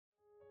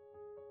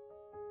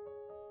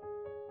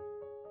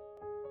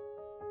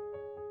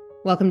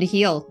Welcome to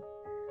Heal.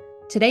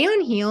 Today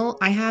on Heal,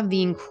 I have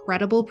the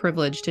incredible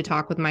privilege to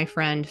talk with my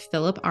friend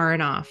Philip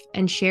Aronoff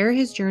and share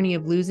his journey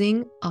of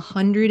losing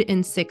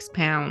 106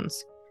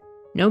 pounds.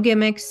 No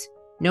gimmicks,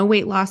 no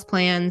weight loss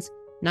plans,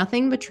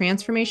 nothing but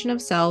transformation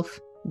of self,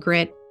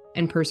 grit,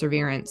 and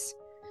perseverance.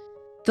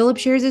 Philip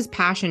shares his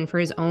passion for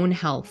his own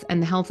health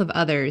and the health of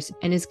others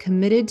and is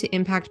committed to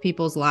impact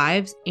people's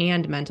lives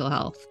and mental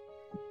health.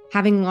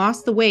 Having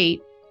lost the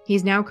weight,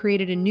 he's now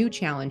created a new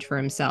challenge for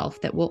himself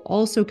that will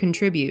also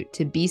contribute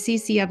to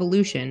BCC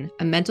Evolution,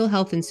 a mental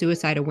health and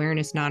suicide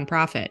awareness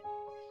nonprofit.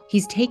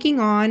 He's taking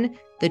on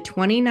the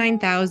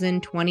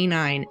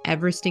 29,029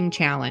 Everesting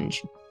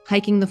Challenge,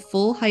 hiking the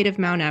full height of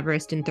Mount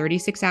Everest in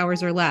 36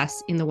 hours or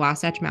less in the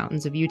Wasatch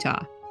Mountains of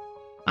Utah.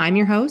 I'm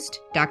your host,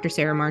 Dr.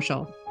 Sarah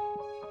Marshall.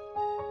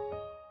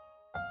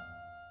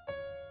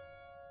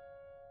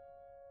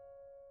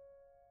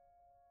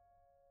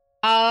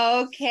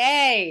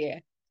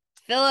 Okay,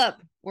 Philip,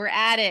 we're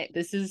at it.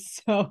 This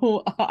is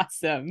so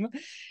awesome.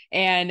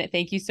 And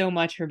thank you so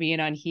much for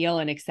being on Heal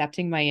and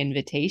accepting my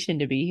invitation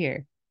to be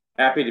here.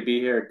 Happy to be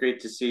here.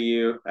 Great to see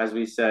you. As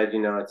we said,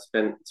 it's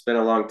been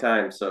a long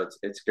time, so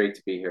it's great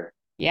to be here.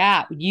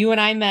 Yeah, you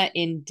and I met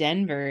in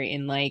Denver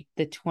in like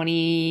the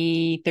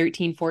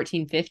 2013,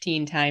 14,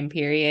 15 time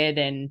period.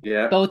 And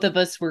Yeah, both of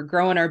us were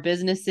growing our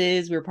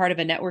businesses. We were part of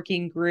a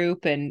networking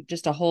group and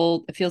just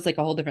it feels like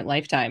a whole different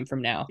lifetime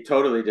from now.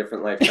 totally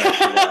different lifetime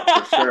from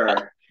now, for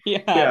sure.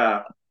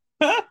 Yeah.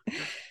 Yeah.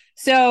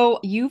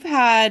 So you've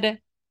had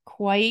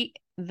quite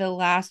the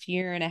last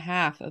year and a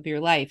half of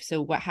your life.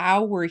 So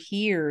how we're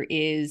here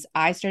is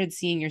I started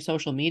seeing your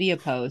social media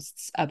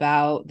posts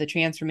about the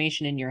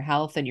transformation in your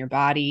health and your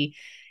body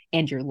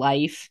and your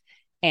life.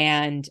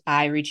 And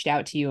I reached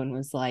out to you and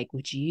was like,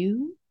 would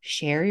you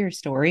share your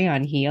story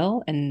on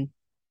Heal? And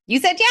you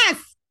said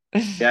yes.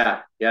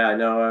 Yeah.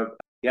 No,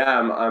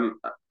 yeah.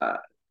 Uh,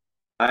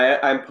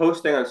 I'm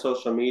posting on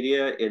social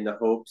media in the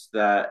hopes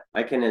that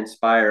I can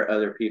inspire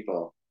other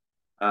people.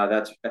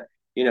 That's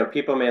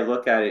People may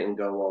look at it and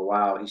go, "Well,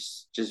 wow,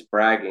 he's just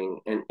bragging,"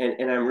 and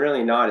I'm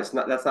really not. It's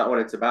not. That's not what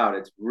it's about.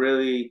 It's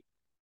really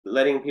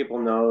letting people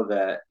know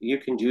that you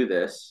can do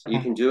this.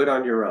 You can do it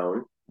on your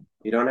own.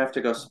 You don't have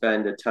to go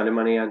spend a ton of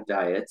money on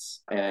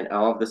diets and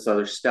all of this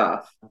other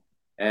stuff.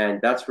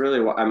 And that's really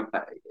what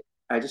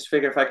I just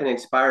figure if I can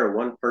inspire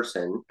one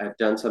person, I've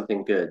done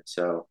something good.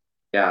 So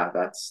yeah,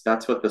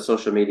 that's what the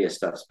social media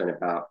stuff's been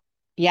about.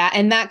 Yeah,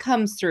 and that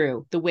comes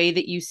through the way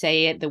that you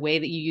say it, the way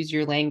that you use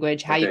your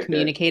language, how you Okay, good.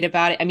 communicate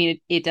about it. I mean,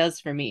 it does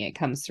for me. It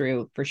comes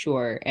through for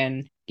sure.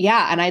 And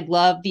yeah, and I'd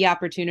love the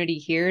opportunity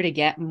here to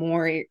get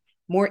more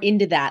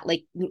into that.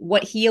 Like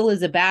what Heal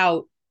is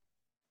about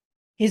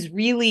is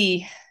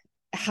really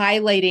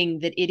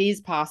highlighting that it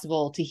is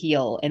possible to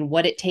heal and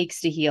what it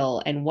takes to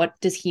heal and what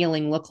does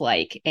healing look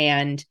like.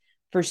 And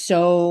for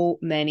so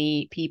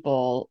many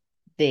people,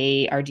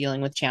 they are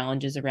dealing with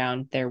challenges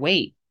around their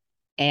weight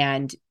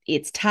and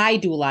it's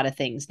tied to a lot of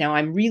things. Now,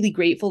 I'm really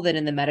grateful that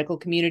in the medical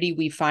community,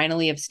 we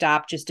finally have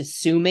stopped just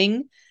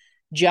assuming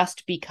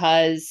just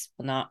because,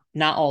 well,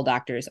 not all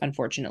doctors,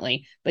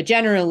 unfortunately, but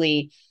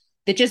generally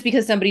that just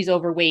because somebody's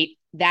overweight,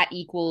 that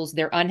equals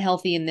they're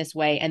unhealthy in this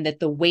way, and that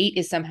the weight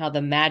is somehow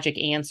the magic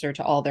answer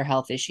to all their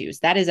health issues.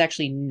 That is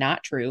actually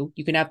not true.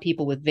 You can have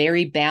people with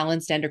very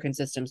balanced endocrine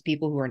systems,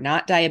 people who are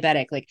not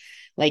diabetic,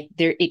 like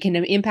there, it can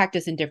impact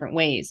us in different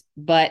ways.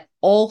 But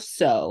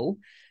also,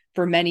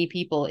 for many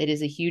people, it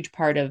is a huge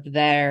part of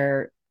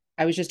their.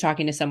 I was just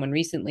talking to someone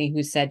recently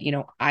who said,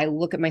 I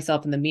look at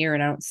myself in the mirror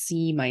and I don't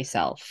see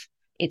myself.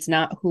 It's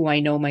not who I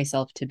know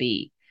myself to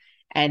be.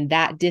 And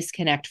that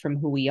disconnect from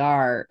who we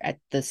are at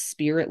the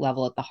spirit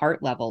level, at the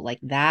heart level, like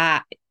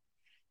that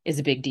is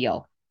a big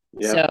deal.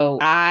 Yep. So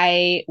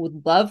I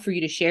would love for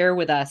you to share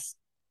with us,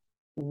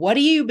 what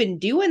have you been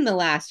doing the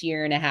last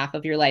year and a half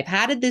of your life?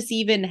 How did this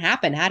even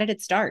happen? How did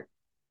it start?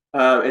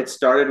 It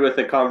started with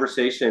a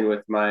conversation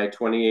with my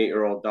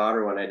 28-year-old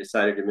daughter when I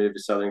decided to move to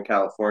Southern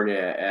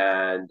California.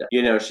 And,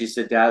 she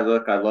said, Dad,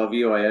 look, I love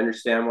you. I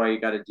understand why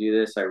you got to do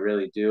this. I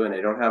really do. And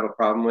I don't have a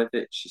problem with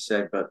it. She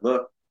said, but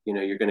look,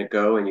 you're going to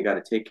go and you got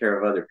to take care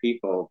of other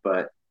people,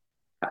 but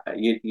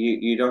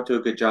you don't do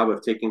a good job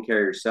of taking care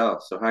of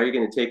yourself. So how are you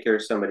going to take care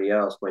of somebody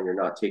else when you're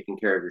not taking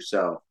care of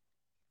yourself?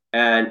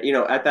 And,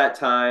 at that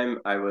time,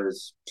 I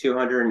was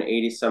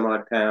 280 some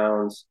odd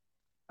pounds.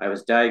 I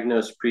was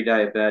diagnosed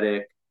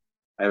pre-diabetic.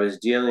 I was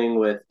dealing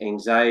with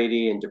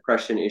anxiety and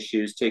depression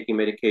issues, taking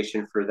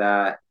medication for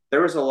that.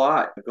 There was a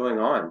lot going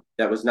on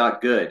that was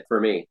not good for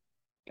me.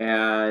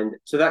 And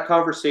so that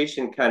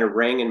conversation kind of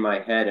rang in my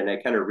head, and I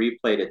kind of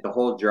replayed it the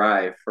whole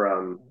drive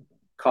from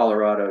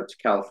Colorado to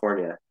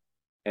California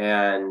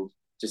and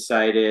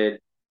decided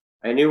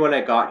I knew when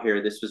I got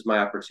here, this was my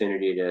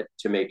opportunity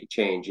to make a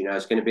change. I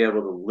was going to be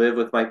able to live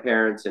with my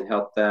parents and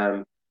help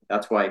them.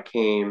 That's why I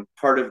came.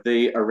 Part of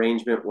the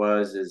arrangement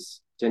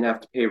was didn't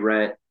have to pay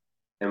rent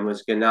and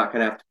was not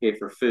going to have to pay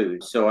for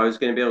food. So I was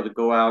going to be able to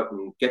go out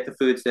and get the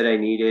foods that I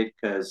needed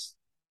because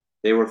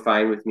they were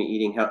fine with me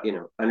eating health,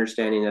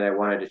 understanding that I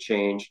wanted to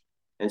change.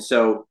 And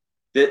so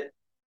that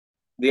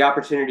the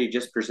opportunity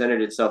just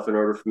presented itself in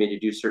order for me to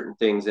do certain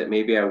things that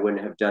maybe I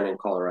wouldn't have done in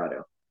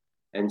Colorado.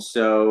 And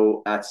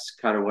so that's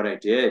kind of what I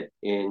did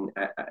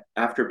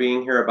after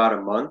being here about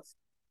a month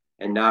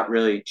and not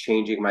really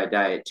changing my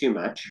diet too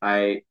much.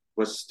 I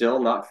was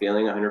still not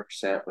feeling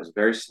 100%, was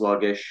very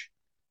sluggish.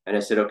 And I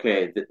said,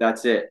 okay,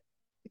 that's it.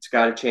 It's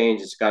got to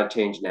change. It's got to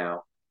change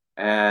now.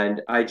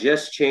 And I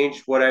just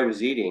changed what I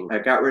was eating. I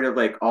got rid of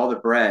like all the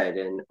bread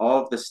and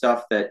all of the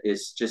stuff that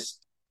is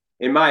just,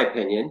 in my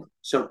opinion,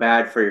 so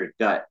bad for your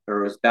gut,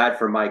 or it was bad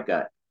for my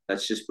gut.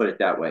 Let's just put it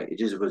that way. It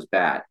just was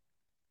bad.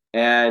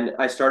 And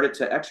I started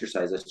to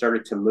exercise. I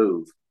started to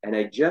move. And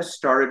I just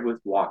started with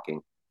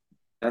walking.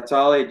 That's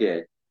all I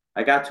did.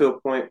 I got to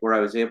a point where I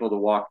was able to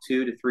walk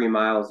 2 to 3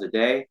 miles a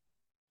day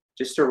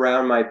just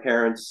around my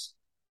parents'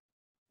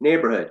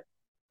 neighborhood.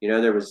 You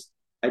know,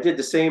 I did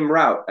the same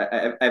route.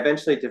 I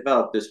eventually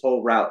developed this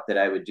whole route that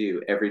I would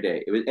do every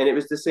day. It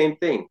was the same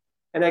thing.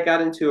 And I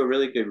got into a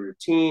really good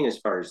routine as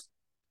far as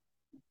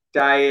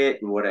diet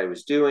and what I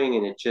was doing.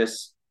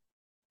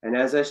 And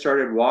as I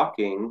started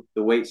walking,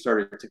 the weight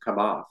started to come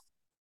off.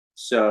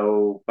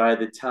 So by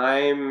the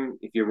time,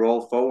 if you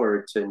roll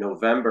forward to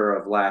November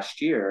of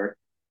last year,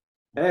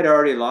 I had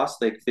already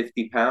lost like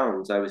 50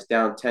 pounds. I was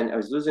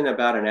losing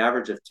about an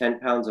average of 10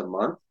 pounds a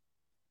month,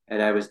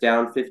 and I was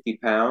down 50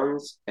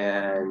 pounds.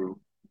 And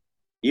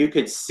you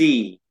could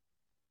see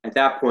at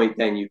that point,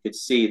 then you could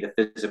see the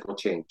physical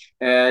change.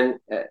 And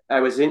I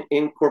was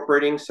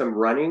incorporating some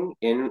running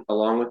in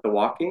along with the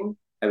walking.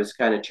 I was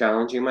kind of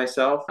challenging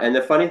myself. And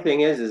the funny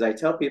thing is I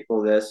tell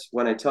people this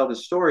when I tell the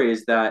story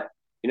is that,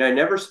 I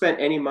never spent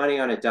any money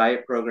on a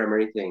diet program or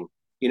anything.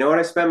 You know what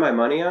I spent my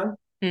money on?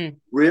 Hmm.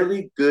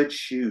 Really good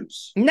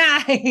shoes.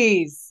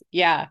 Nice.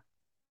 Yeah.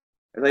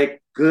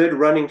 Like good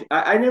running.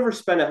 I never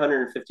spent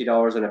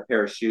 $150 on a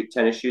pair of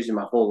tennis shoes in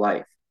my whole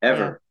life, Yeah.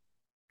 ever.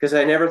 Because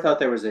I never thought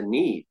there was a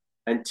need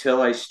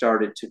until I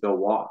started to go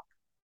walk.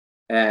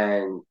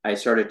 And I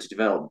started to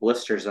develop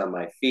blisters on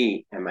my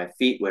feet, and my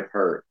feet would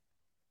hurt.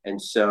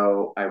 And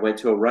so I went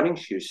to a running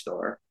shoe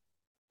store,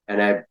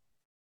 and I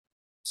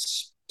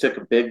took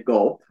a big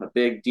gulp, a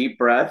big deep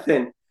breath,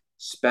 and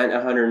spent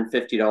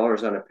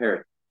 $150 on a pair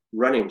of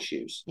running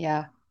shoes.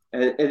 Yeah.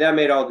 And that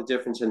made all the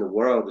difference in the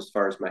world as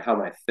far as how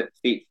my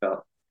feet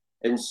felt.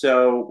 And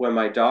so when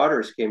my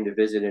daughters came to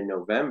visit in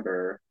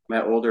November,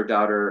 my older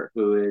daughter,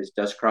 who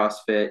does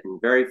CrossFit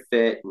and very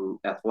fit and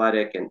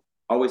athletic and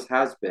always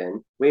has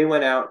been, we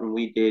went out and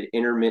we did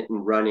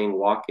intermittent running,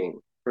 walking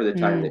for the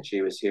time Mm. that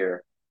she was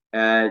here.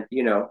 And,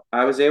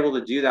 I was able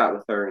to do that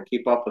with her and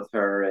keep up with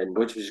her, and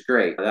which was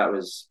great. That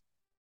was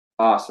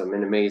awesome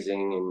and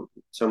amazing and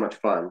so much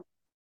fun.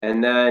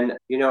 And then,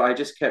 I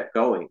just kept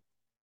going.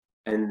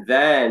 And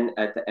then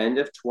at the end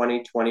of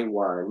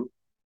 2021,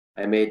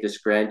 I made this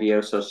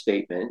grandiose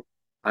statement.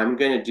 I'm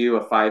going to do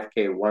a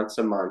 5K once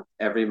a month,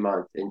 every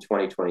month in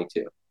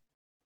 2022.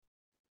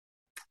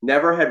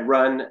 Never had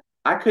run,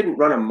 I couldn't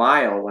run a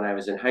mile when I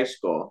was in high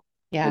school.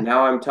 And Yeah.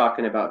 now I'm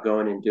talking about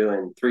going and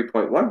doing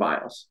 3.1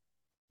 miles,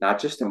 not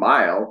just a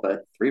mile,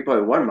 but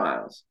 3.1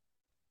 miles.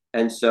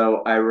 And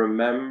so I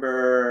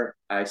remember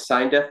I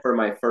signed up for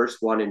my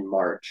first one in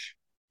March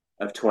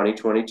of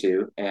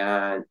 2022.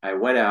 And I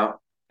went out,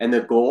 and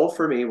the goal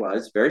for me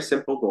was very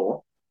simple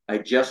goal. I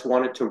just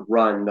wanted to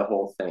run the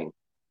whole thing.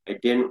 I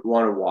didn't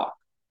want to walk.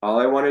 All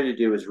I wanted to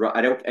do was run.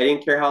 I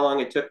didn't care how long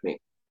it took me.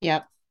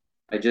 Yep.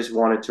 I just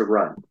wanted to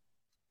run.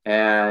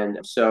 And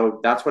so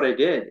that's what I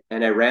did.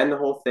 And I ran the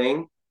whole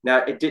thing.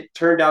 Now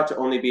turned out to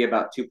only be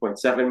about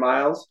 2.7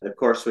 miles. The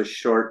course was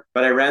short,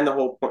 but I ran the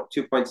whole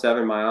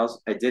 2.7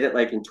 miles. I did it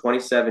like in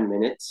 27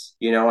 minutes.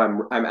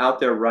 I'm out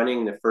there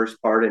running the first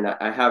part, and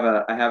I have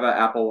a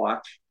Apple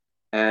Watch,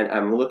 and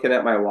I'm looking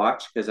at my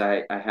watch because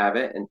I have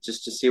it, and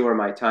just to see where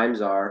my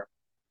times are.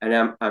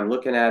 And I'm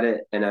looking at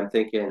it and I'm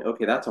thinking,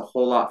 okay, that's a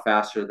whole lot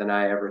faster than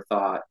I ever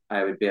thought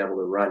I would be able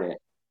to run it.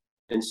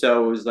 And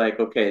so it was like,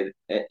 okay,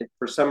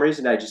 for some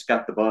reason I just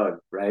got the bug,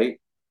 right?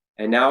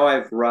 And now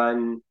I've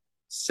run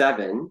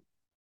seven,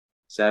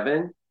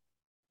 seven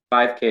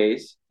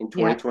 5Ks in Yep.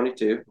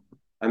 2022.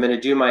 I'm going to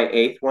do my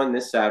eighth one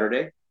this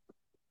Saturday.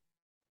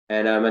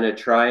 And I'm going to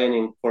try and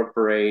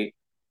incorporate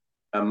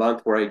a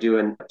month where I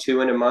do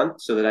two in a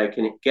month so that I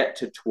can get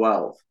to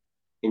 12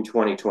 in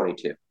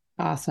 2022.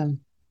 Awesome.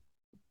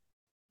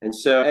 And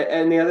so,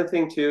 and the other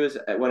thing too is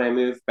when I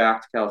moved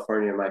back to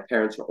California, my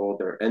parents are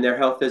older and their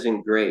health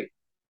isn't great.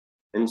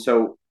 And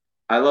so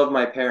I love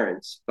my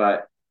parents,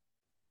 but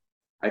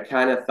I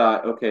kind of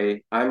thought,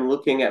 okay, I'm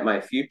looking at my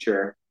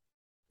future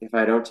if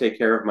I don't take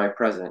care of my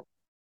present.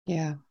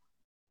 Yeah.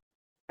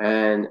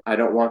 And I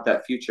don't want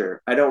that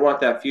future. I don't want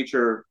that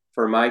future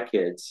for my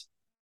kids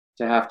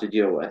to have to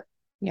deal with.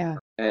 Yeah.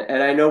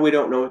 And I know we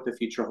don't know what the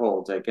future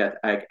holds. I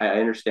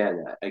understand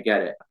that. I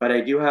get it. But I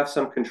do have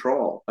some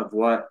control of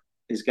what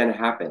is going to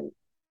happen.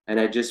 And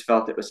I just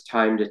felt it was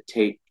time to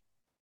take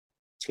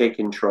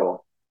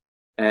control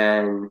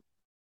and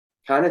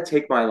kind of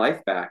take my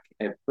life back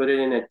and put it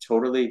in a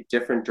totally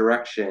different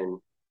direction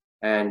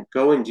and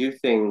go and do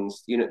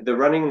things. The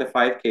running the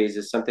 5Ks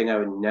is something I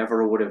would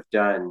never would have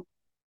done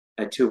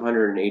at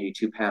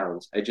 282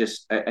 pounds.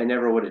 I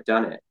never would have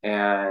done it.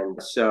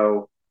 And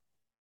so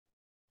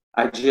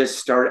I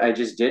just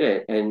did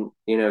it. And,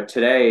 you know,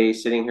 today,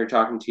 sitting here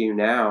talking to you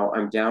now,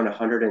 I'm down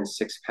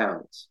 106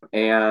 pounds.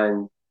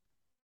 And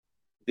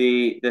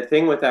the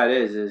thing with that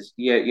is,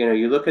 yeah, you know,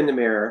 you look in the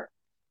mirror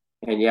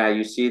and yeah,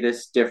 you see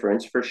this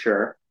difference for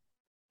sure.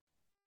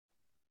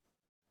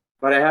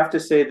 But I have to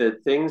say the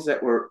things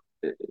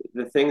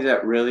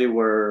that really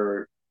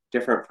were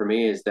different for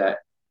me is that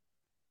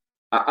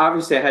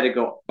obviously I had to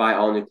go buy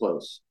all new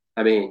clothes.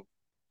 I mean,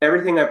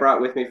 everything I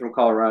brought with me from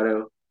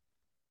Colorado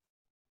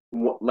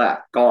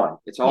left, gone.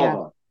 It's all Yeah.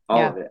 gone, all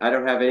Yeah. of it. I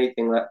don't have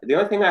anything left. The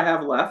only thing I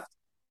have left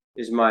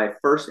is my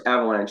first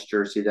Avalanche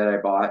jersey that I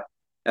bought.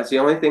 That's the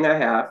only thing I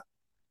have.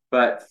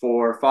 But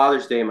for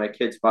Father's Day, my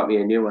kids bought me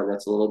a new one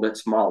that's a little bit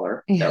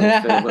smaller that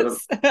will fit a little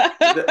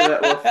Yes.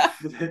 that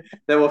will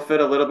that will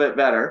fit a little bit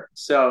better.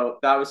 So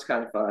that was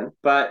kind of fun.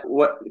 But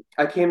what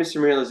I came to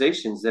some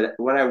realizations that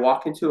when I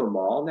walk into a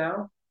mall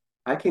now,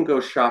 I can go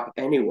shop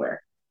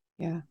anywhere.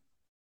 Yeah.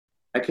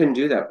 I couldn't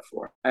do that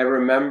before. I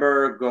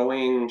remember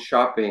going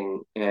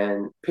shopping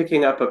and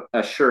picking up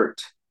a shirt.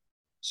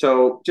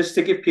 So just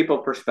to give people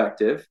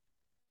perspective,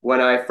 when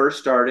I first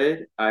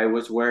started, I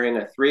was wearing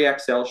a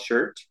 3XL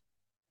shirt,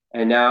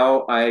 and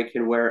now I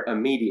can wear a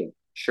medium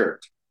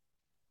shirt.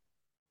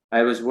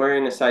 I was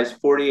wearing a size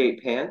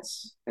 48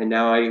 pants, and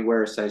now I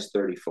wear a size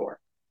 34.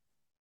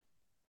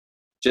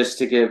 Just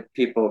to give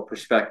people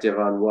perspective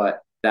on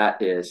what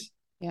that is.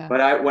 Yeah.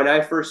 But when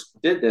I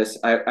first did this,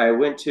 I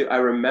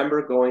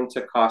remember going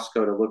to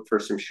Costco to look for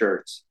some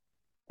shirts.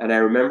 And I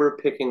remember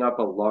picking up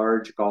a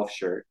large golf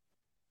shirt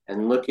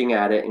and looking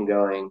at it and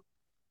going,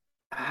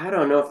 I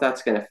don't know if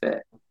that's going to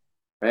fit,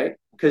 right?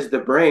 Because the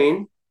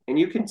brain, and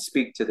you can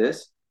speak to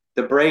this,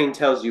 the brain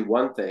tells you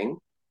one thing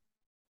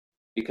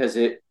because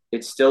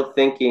it's still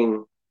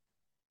thinking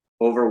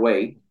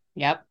overweight.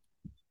 Yep.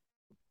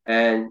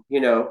 And,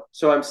 you know,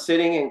 so I'm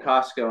sitting in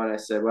Costco and I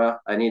said, well,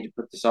 I need to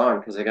put this on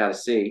because I got to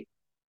see.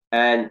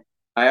 And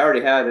I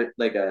already had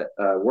like a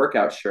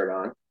workout shirt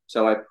on.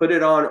 So I put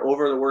it on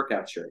over the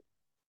workout shirt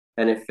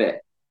and it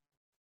fit,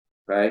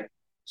 right?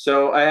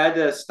 So I had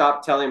to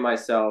stop telling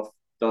myself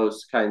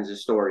those kinds of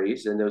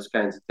stories and those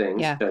kinds of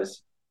things Yeah.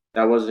 because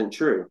that wasn't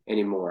true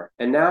anymore.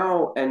 And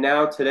now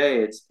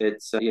today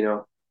you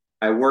know,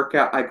 I work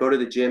out, I go to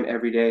the gym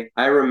every day.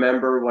 I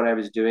remember when I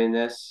was doing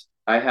this,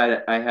 I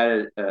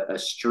had a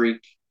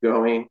streak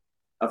going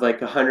of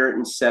like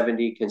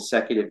 170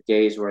 consecutive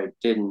days where I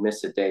didn't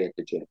miss a day at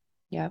the gym.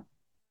 Yeah.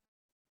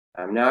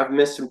 Now I've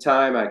missed some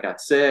time. I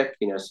got sick,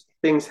 you know,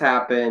 things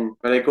happen,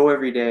 but I go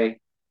every day.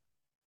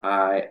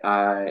 I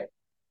I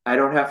I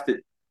don't have to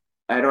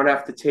I don't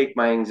have to take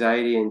my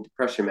anxiety and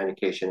depression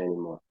medication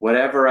anymore.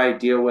 Whatever I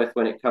deal with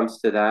when it comes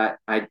to that,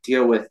 I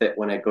deal with it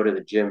when I go to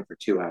the gym for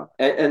 2 hours.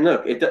 And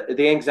look,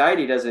 the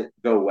anxiety doesn't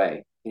go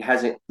away. It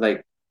hasn't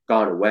like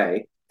gone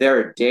away. There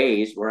are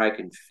days where I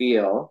can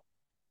feel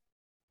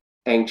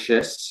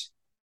anxious,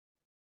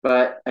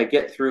 but I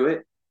get through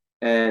it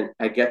and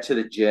I get to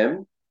the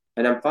gym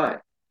and I'm fine.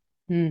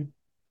 Mm.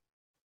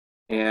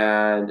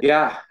 And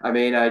yeah, I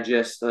mean, I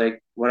just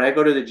like when I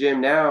go to the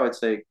gym now,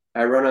 it's like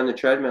I run on the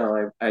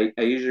treadmill. I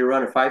usually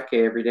run a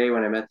 5K every day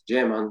when I'm at the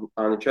gym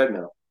on the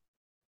treadmill.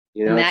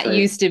 You And know, it's that like,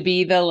 used to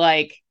be the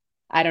like,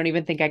 I don't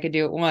even think I could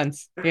do it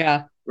once.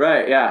 Yeah.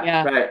 right, yeah,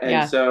 Yeah. right. And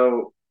Yeah.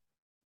 so,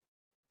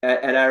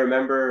 and I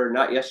remember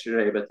not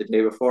yesterday, but the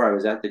day before, I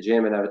was at the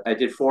gym and I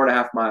did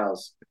 4.5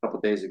 miles a couple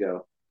days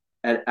ago.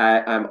 And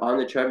I'm on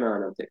the treadmill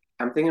and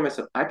I'm thinking to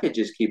myself, I could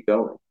just keep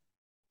going.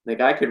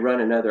 Like I could run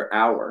another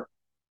hour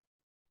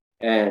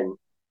and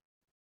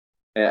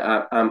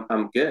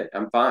I'm good.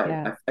 I'm fine.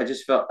 Yeah. I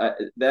just felt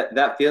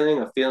that feeling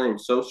of feeling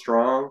so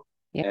strong.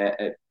 Yeah.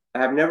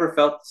 I've never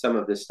felt some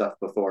of this stuff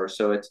before,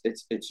 so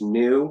it's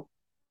new.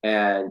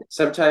 And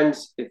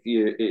sometimes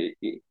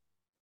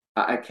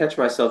I catch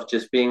myself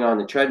just being on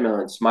the treadmill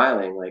and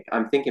smiling. Like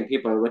I'm thinking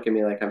people are looking at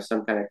me like I'm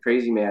some kind of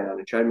crazy man on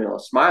a treadmill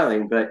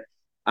smiling, but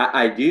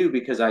I do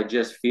because I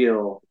just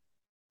feel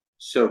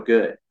so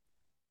good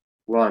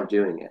while I'm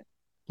doing it.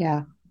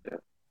 Yeah.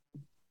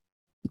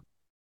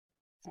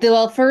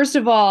 Well, first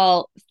of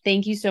all,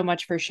 thank you so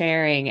much for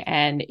sharing.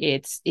 And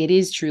it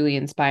is truly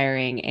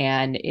inspiring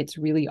and it's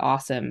really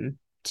awesome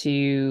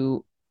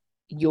to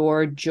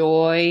your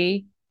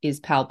joy is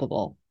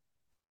palpable.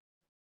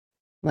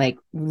 Like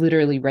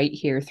literally right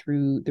here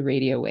through the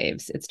radio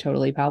waves. It's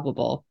totally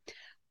palpable.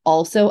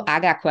 Also, I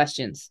got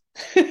questions.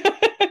 Because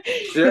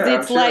Sure,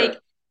 I'm it's like,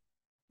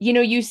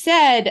 sure. you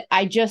said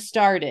I just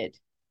started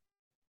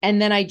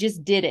and then I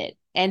just did it.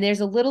 And there's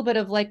a little bit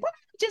of like, well,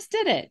 I just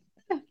did it.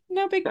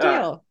 No big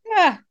deal.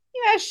 Yeah.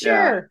 Yeah, Yeah.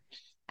 sure.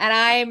 And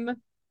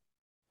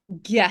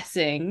I'm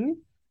guessing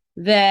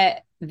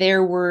that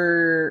there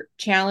were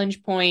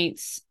challenge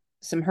points,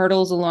 some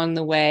hurdles along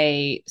the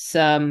way,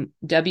 some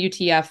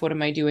WTF, what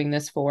am I doing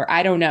this for?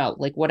 I don't know,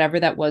 like whatever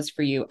that was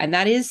for you. And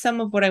that is some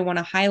of what I want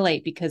to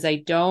highlight because I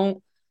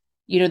don't,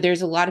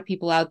 there's a lot of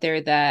people out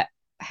there that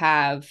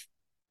have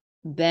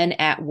been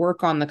at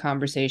work on the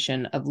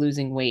conversation of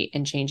losing weight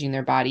and changing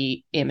their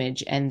body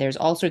image. And there's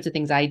all sorts of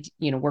things I,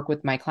 work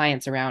with my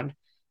clients around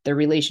their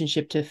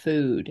relationship to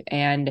food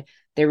and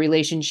their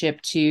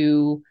relationship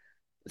to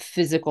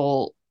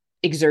physical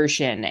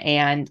exertion.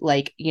 And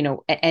like,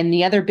 and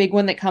the other big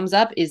one that comes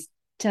up is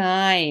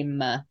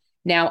time.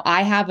 Now,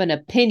 I have an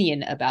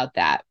opinion about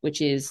that,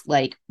 which is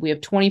like we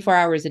have 24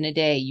 hours in a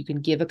day. You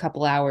can give a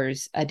couple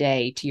hours a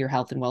day to your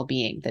health and well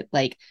being. That,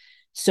 like,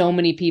 so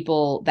many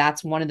people,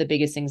 that's one of the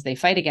biggest things they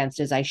fight against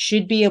is I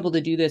should be able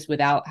to do this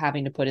without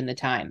having to put in the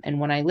time.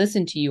 And when I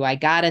listen to you, I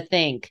got to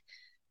think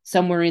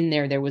somewhere in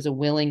there was a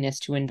willingness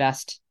to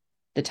invest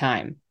the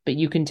time. But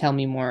you can tell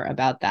me more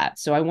about that.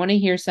 So I want to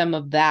hear some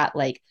of that.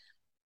 Like,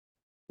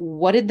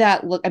 what did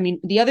that look? I mean,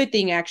 the other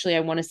thing actually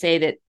I want to say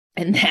that,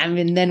 and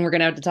then we're going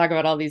to have to talk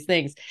about all these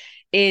things,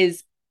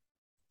 is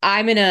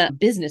I'm in a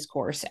business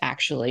course,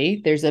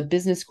 actually. There's a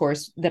business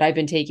course that I've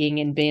been taking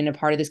and been a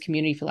part of this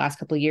community for the last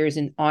couple of years.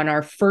 And on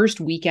our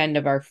first weekend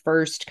of our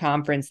first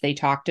conference, they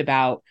talked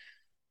about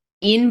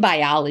in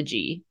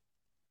biology,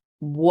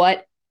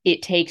 what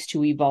it takes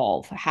to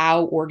evolve,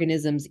 how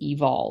organisms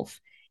evolve.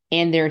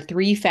 And there are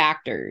three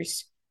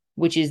factors,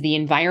 which is the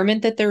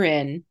environment that they're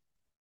in,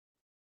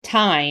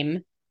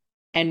 time,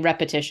 and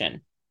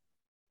repetition.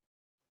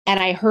 And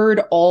I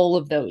heard all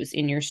of those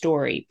in your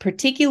story,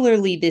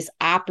 particularly this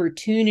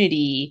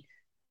opportunity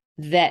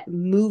that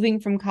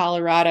moving from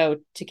Colorado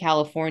to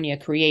California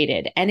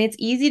created. And it's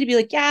easy to be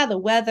like, yeah, the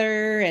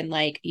weather and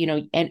like,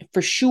 and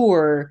for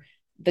sure,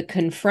 the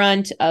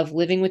confront of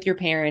living with your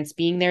parents,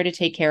 being there to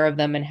take care of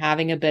them and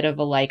having a bit of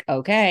a like,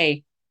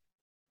 okay,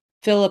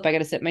 Philip, I got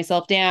to sit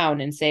myself down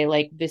and say,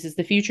 like, this is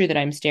the future that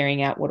I'm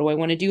staring at. What do I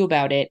want to do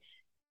about it?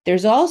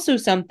 There's also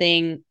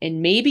something,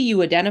 and maybe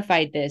you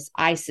identified this,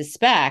 I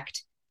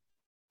suspect,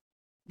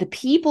 the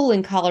people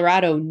in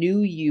Colorado knew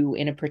you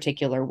in a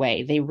particular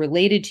way. They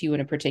related to you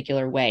in a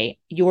particular way.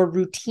 Your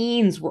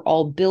routines were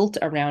all built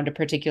around a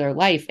particular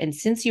life. And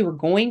since you were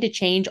going to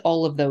change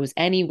all of those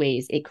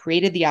anyways, it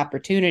created the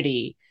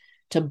opportunity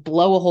to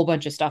blow a whole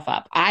bunch of stuff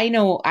up. I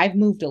know I've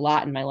moved a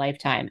lot in my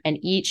lifetime, and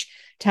each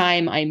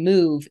time I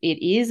move,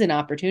 it is an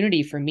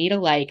opportunity for me to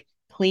like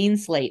clean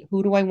slate.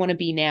 Who do I want to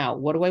be now?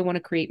 What do I want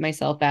to create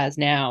myself as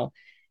now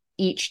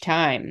each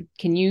time?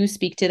 Can you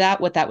speak to that,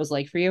 what that was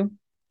like for you?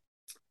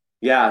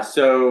 Yeah,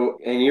 so,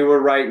 and you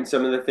were right in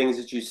some of the things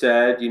that you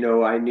said.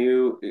 I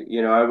knew,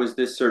 I was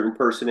this certain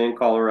person in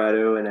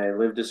Colorado and I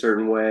lived a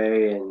certain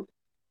way and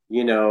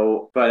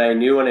but I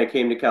knew when I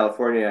came to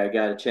California, I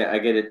got a chance. I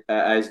get it.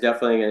 I was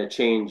definitely going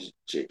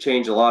to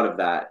change a lot of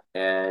that.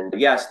 And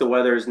yes, the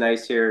weather is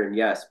nice here, and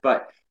yes,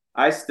 but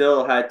I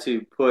still had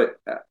to put.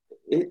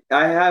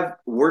 I have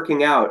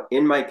working out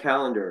in my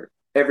calendar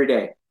every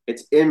day.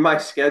 It's in my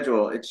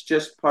schedule. It's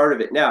just part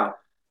of it now.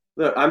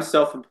 Look, I'm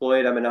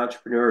self-employed. I'm an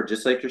entrepreneur,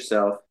 just like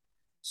yourself.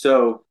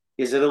 So,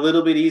 is it a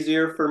little bit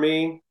easier for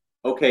me?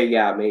 Okay,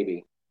 yeah,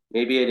 maybe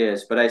it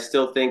is. But I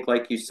still think,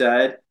 like you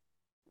said,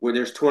 where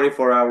there's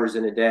 24 hours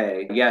in a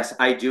day. Yes,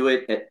 I do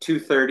it at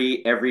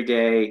 2:30 every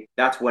day.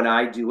 That's when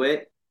I do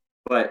it,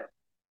 but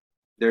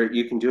there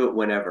you can do it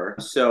whenever.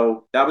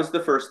 So that was the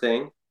first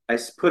thing. I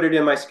put it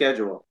in my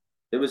schedule.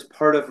 It was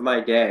part of my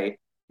day.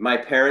 My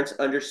parents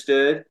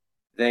understood.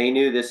 They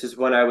knew this is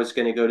when I was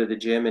going to go to the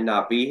gym and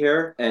not be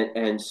here,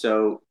 and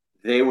so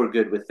they were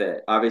good with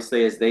it.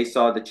 Obviously, as they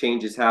saw the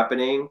changes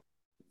happening,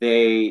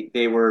 they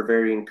were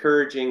very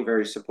encouraging,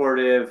 very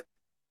supportive.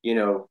 You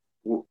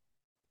know,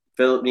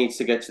 Philip needs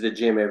to get to the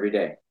gym every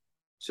day.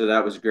 So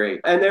that was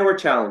great. And there were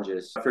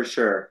challenges for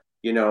sure.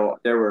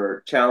 There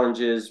were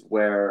challenges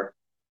where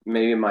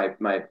maybe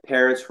my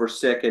parents were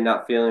sick and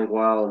not feeling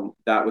well, and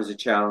that was a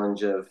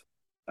challenge of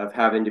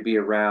having to be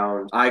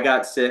around. I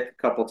got sick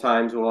a couple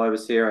times while I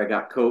was here. I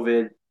got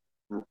COVID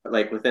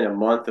like within a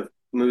month of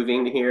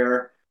moving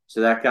here. So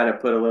that kind of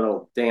put a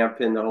little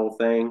damp in the whole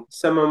thing.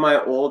 Some of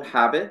my old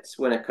habits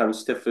when it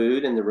comes to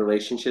food and the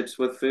relationships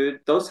with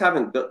food, those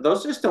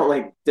just don't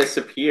like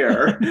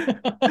disappear.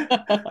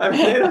 I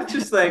mean, they don't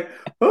just like,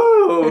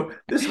 oh,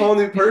 this whole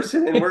new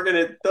person, and we're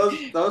gonna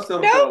those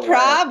don't No go away.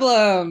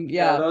 problem. No,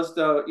 Yeah. those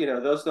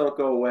don't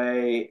go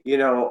away.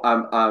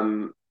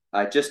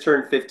 I just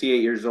turned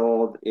 58 years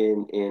old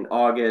in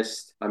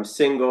August. I'm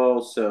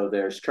single, so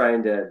there's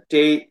trying to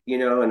date,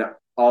 and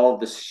all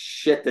the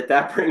shit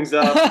that brings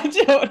up,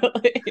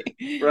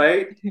 Totally.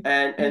 right?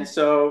 And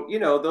so,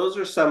 those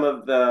are some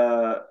of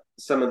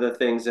the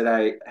things that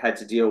I had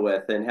to deal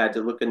with and had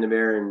to look in the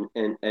mirror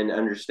and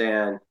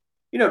understand,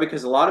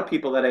 because a lot of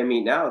people that I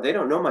meet now, they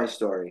don't know my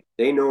story.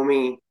 They know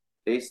me.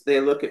 They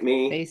look at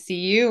me. They see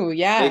you. They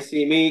Yeah.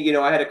 see me.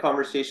 I had a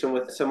conversation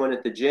with someone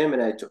at the gym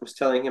and was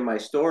telling him my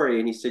story.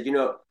 And he said, he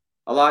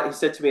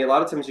said to me, a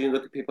lot of times when you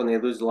look at people and they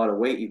lose a lot of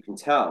weight, you can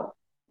tell.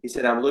 He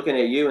said, I'm looking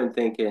at you and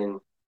thinking,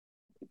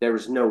 there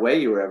was no way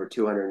you were ever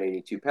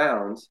 282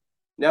 pounds.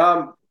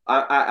 Now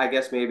I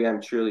guess maybe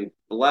I'm truly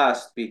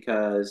blessed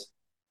because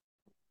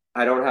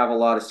I don't have a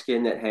lot of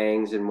skin that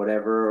hangs and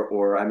whatever,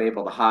 or I'm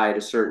able to hide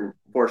a certain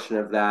portion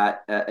of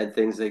that and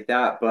things like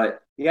that.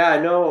 But Yeah,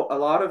 I know a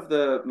lot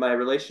of my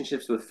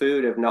relationships with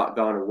food have not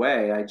gone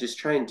away. I just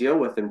try and deal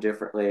with them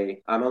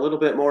differently. I'm a little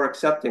bit more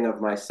accepting of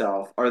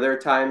myself. Are there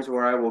times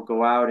where I will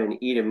go out and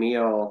eat a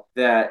meal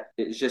that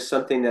is just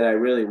something that I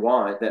really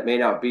want that may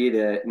not be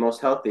the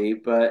most healthy,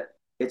 but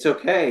it's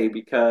okay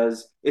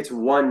because it's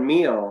one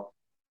meal.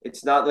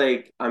 It's not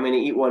like I'm going to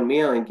eat one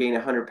meal and gain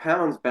 100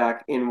 pounds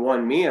back in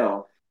one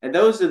meal. And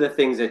those are the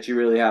things that you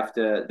really have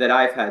to, that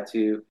I've had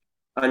to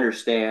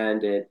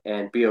understand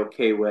and be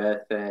okay with.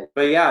 And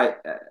but yeah,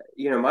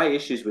 my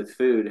issues with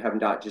food have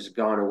not just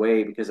gone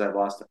away because I've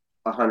lost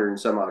 100 and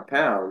some odd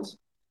pounds.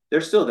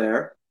 They're still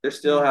there. They're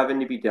still Yeah. having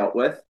to be dealt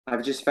with.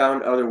 I've just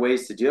found other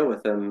ways to deal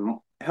with them,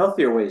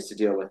 healthier ways to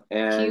deal with.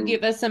 Can you And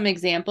give us some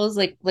examples?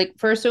 Like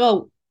first of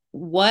all,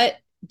 what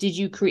did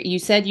you create? You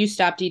said you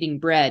stopped eating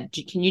bread.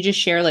 Can you just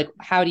share like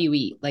how do you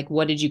eat? Like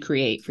what did you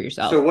create for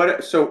yourself?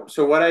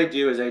 so what I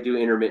do is I do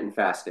intermittent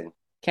fasting.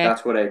 Okay.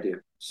 That's what I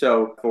do.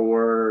 So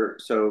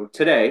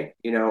today,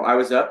 I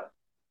was up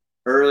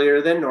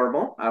earlier than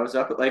normal. I was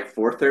up at like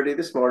 4:30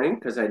 this morning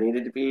because I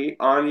needed to be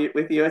on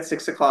with you at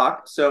 6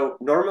 o'clock. So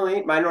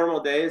normally, my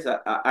normal day is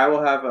I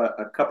will have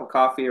a cup of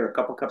coffee or a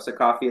couple cups of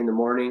coffee in the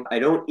morning. I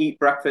don't eat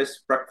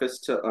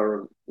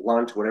or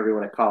lunch, whatever you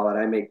want to call it.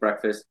 I make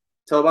breakfast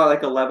till about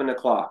like 11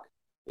 o'clock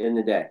in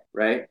the day,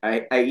 right?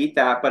 I eat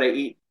that, but I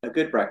eat a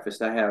good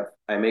breakfast.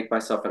 I make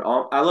myself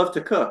I love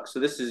to cook. So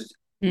this is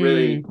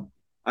really, Mm,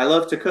 I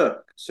love to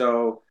cook.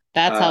 So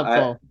that's uh,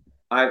 helpful.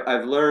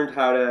 I've learned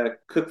how to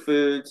cook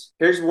foods.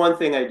 Here's one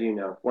thing I do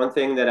know. One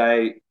thing that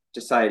I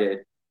decided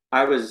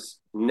I was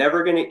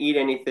never going to eat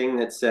anything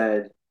that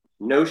said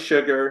no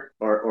sugar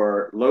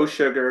or low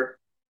sugar,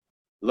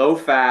 low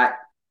fat.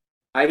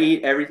 I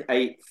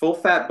eat full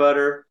fat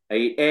butter. I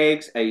eat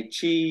eggs. I eat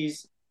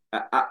cheese.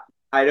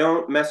 I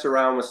don't mess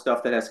around with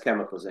stuff that has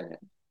chemicals in it.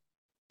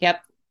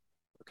 Yep.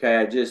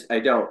 Okay, I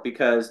don't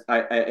because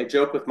I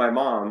joke with my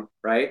mom,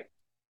 right?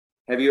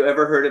 Have you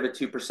ever heard of a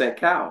 2%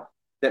 cow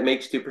that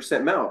makes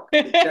 2% milk?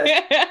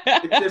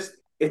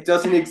 It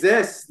doesn't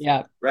exist,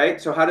 Yeah. right?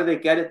 So how do they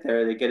get it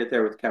there? They get it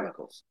there with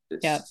chemicals.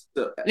 Yeah. It's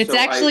so, It's so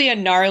I actually a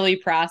gnarly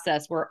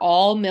process where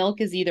all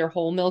milk is either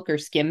whole milk or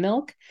skim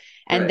milk.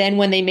 And Right. then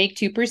when they make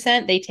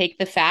 2%, they take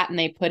the fat and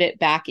they put it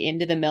back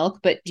into the milk.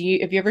 But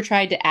have you ever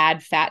tried to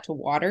add fat to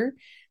water?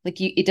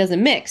 It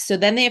doesn't mix. So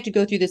then they have to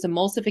go through this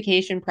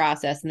emulsification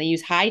process and they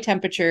use high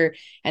temperature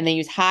and they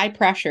use high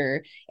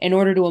pressure in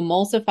order to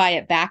emulsify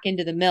it back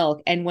into the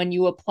milk. And when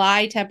you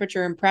apply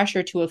temperature and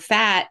pressure to a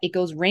fat, it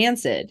goes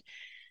rancid.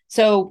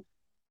 So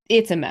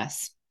it's a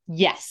mess.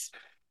 Yes.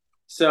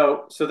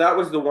 So that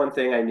was the one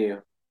thing I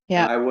knew.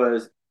 Yeah. I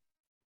was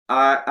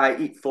I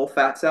eat full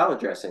fat salad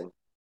dressing.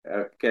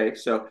 Okay,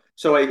 so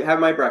I have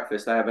my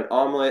breakfast. I have an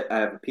omelet. I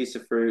have a piece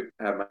of fruit.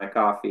 I have my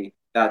coffee.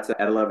 That's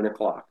at 11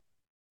 o'clock.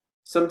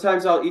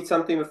 Sometimes I'll eat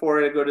something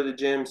before I go to the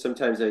gym.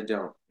 Sometimes I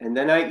don't. And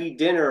then I eat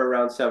dinner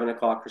around 7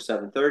 o'clock or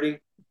 7:30,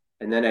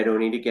 and then I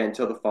don't eat again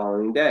until the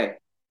following day.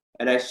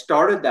 And I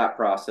started that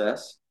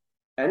process,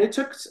 and it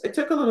took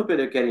a little bit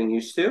of getting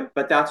used to,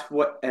 but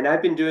and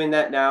I've been doing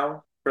that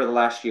now for the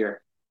last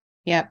year.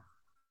 Yep.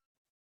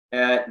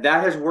 That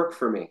has worked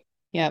for me.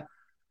 Yep.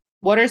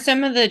 What are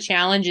some of the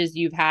challenges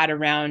you've had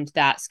around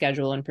that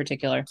schedule in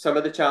particular? Some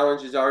of the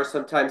challenges are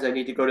sometimes I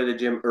need to go to the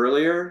gym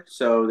earlier.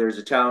 So there's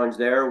a challenge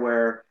there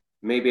where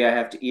maybe I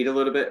have to eat a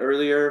little bit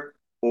earlier,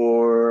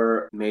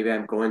 or maybe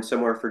I'm going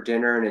somewhere for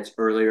dinner and it's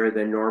earlier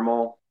than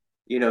normal.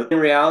 In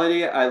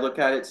reality, I look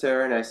at it,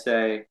 Sarah, and I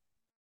say,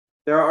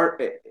 there are,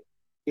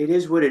 it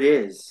is what it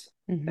is.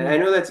 And Mm-hmm. I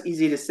know that's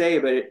easy to say,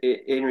 but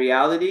in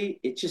reality,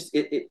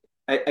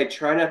 I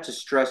try not to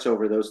stress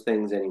over those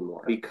things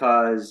anymore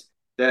because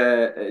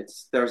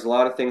there's a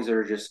lot of things that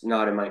are just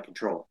not in my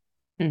control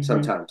Mm-hmm.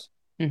 sometimes.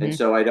 And Mm-hmm.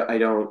 so I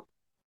don't,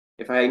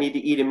 if I need to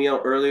eat a meal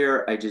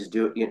earlier, I just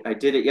do it. I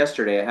did it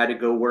yesterday. I had to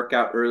go work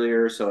out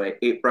earlier. So I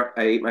ate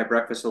my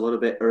breakfast a little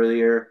bit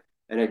earlier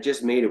and I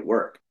just made it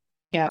work.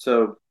 Yeah.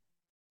 So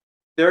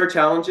there are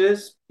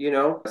challenges,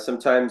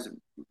 sometimes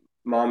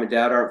mom and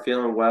dad aren't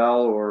feeling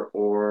well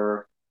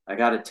or I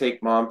got to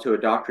take mom to a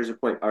doctor's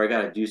appointment or I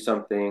got to do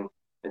something.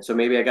 And so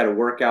maybe I got to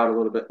work out a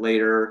little bit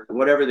later,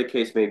 whatever the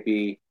case may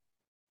be.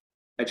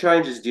 I try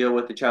and just deal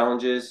with the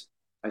challenges.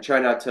 I try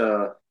not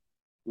to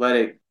let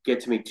it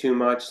get to me too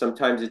much.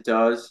 Sometimes it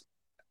does.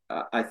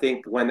 I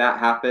think when that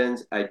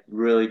happens, I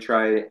really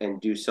try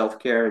and do self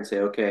care and say,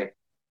 okay,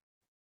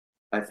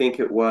 I think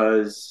it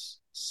was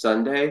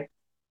Sunday.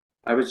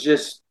 I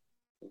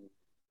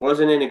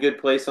wasn't in a good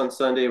place on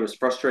Sunday. I was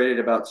frustrated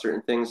about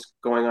certain things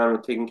going on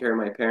with taking care of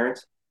my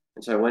parents.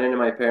 And so I went into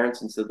my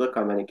parents and said, look,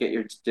 I'm going to get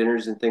your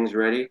dinners and things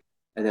ready.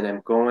 And then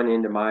I'm going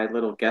into my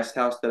little guest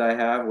house that I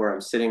have where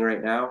I'm sitting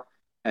right now.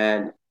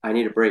 And I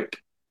need a break.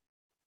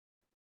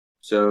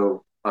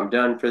 So I'm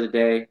done for the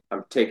day.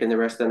 I'm taking the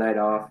rest of the night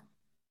off.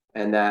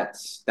 And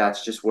that's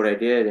just what I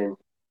did. And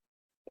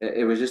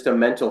it was just a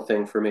mental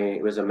thing for me.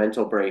 It was a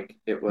mental break.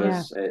 Yeah.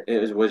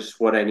 Was just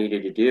what I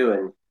needed to do.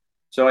 And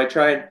so I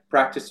try and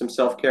practice some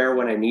self care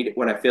when I need it,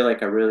 when I feel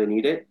like I really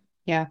need it.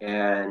 Yeah.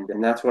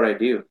 And that's what I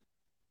do.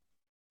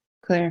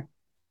 Clear.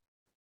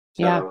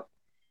 Yeah. So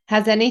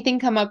Has anything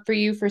come up for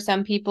you? For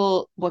some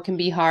people, what can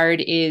be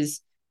hard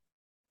is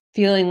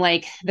feeling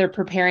like they're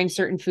preparing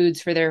certain foods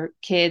for their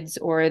kids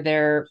or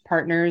their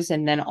partners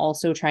and then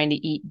also trying to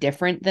eat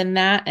different than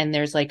that, and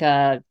there's like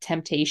a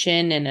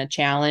temptation and a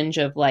challenge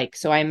of like,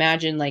 so I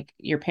imagine like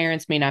your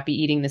parents may not be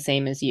eating the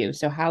same as you,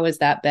 so how has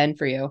that been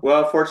for you?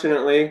 Well,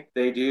 fortunately,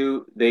 they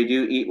do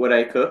eat what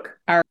I cook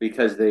Are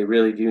because they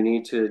really do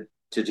need to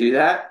do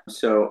that.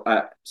 So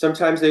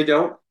sometimes they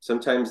don't.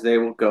 Sometimes they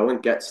will go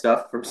and get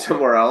stuff from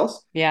somewhere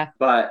else. Yeah,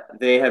 But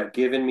they have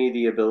given me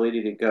the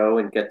ability to go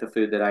and get the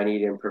food that I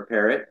need and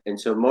prepare it.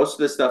 And so most of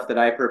the stuff that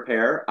I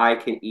prepare, I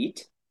can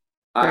eat.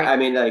 great. I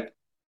mean, like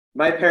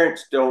my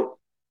parents don't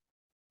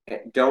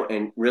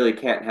and really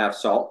can't have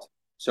salt.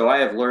 So I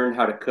have learned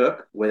how to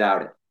cook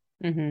without it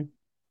Mm-hmm.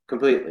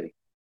 completely.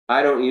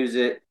 I don't use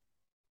it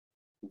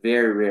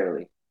very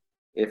rarely,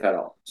 if at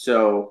all.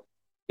 So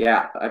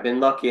yeah, I've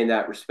been lucky in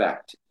that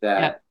respect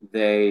Yep.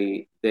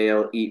 that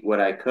they'll eat what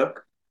I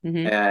cook.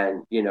 Mm-hmm.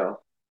 And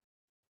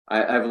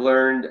I've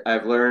learned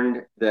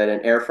that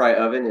an air fry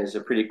oven is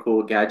a pretty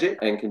cool gadget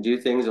and can do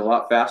things a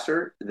lot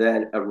faster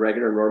than a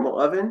regular normal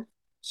oven.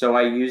 So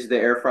I use the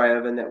air fry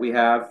oven that we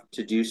have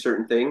to do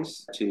certain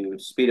things to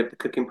speed up the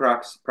cooking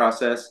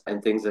process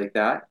and things like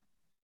that.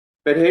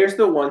 But here's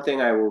the one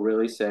thing I will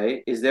really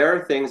say is there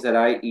are things that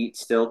I eat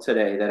still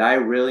today that I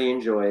really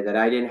enjoy that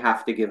I didn't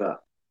have to give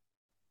up.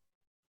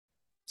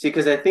 See,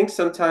 because I think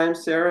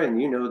sometimes, Sarah,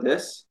 and you know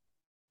this,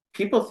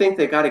 people think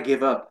they got to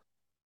give up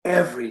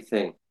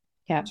everything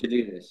Yep. to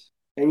do this.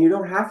 And you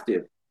don't have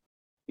to.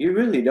 You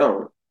really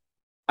don't.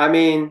 I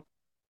mean,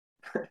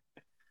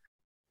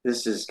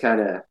 this is kind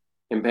of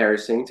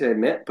embarrassing to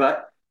admit,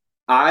 but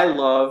I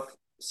love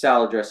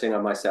salad dressing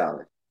on my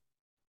salad.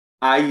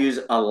 I use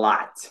a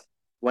lot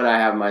when I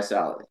have my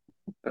salad.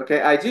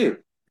 Okay, I do,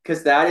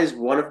 because that is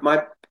one of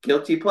my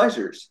guilty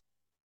pleasures.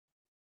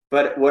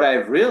 But what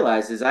I've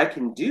realized is I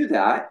can do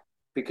that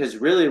because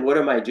really, what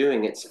am I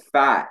doing? It's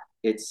fat.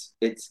 It's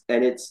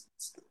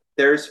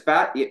there's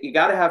fat. You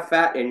got to have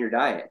fat in your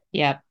diet.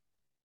 Yep.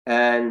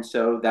 And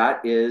so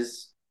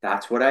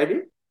that's what I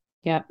do,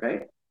 Yep.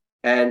 right?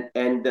 And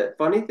the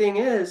funny thing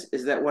is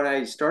that when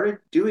I started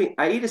doing,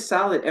 I eat a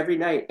salad every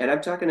night, and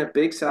I'm talking a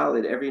big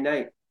salad every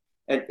night.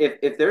 And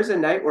if there's a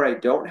night where I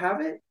don't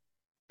have it,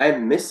 I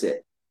miss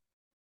it.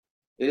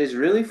 It is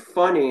really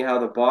funny how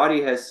the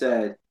body has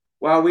said,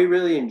 "Wow, we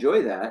really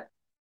enjoy that.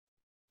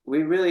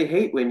 We really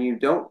hate when you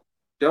don't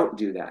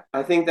do that."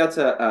 I think that's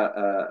a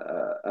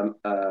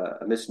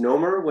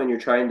misnomer when you're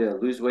trying to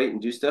lose weight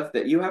and do stuff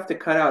that you have to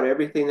cut out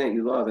everything that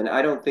you love, and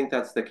I don't think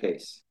that's the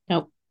case.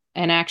 Nope.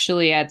 And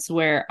actually, that's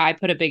where I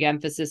put a big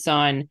emphasis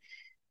on,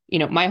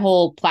 my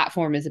whole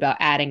platform is about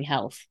adding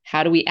health.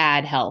 How do we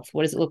add health?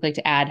 What does it look like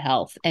to add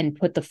health? And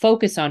put the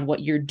focus on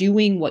what you're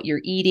doing, what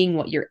you're eating,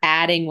 what you're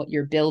adding, what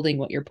you're building,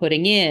 what you're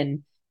putting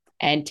in,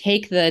 and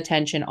take the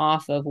attention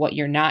off of what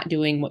you're not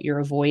doing, what you're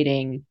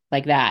avoiding,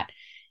 like that.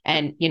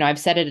 And, I've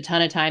said it a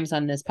ton of times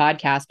on this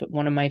podcast, but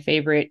one of my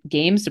favorite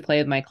games to play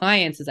with my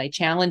clients is I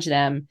challenge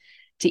them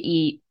to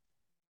eat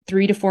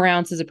 3 to 4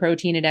 ounces of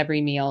protein at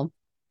every meal,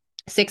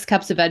 6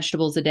 cups of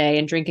vegetables a day,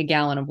 and drink a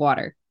gallon of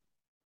water.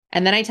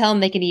 And then I tell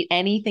them they can eat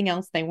anything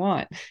else they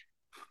want.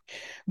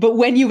 But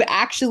when you've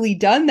actually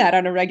done that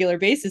on a regular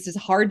basis, it's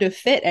hard to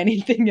fit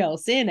anything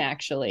else in,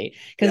 actually,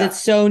 because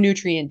it's Yeah. so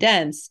nutrient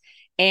dense.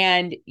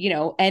 And,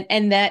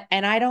 and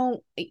I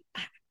don't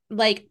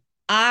like,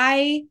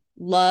 I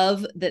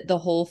love that the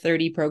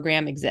Whole30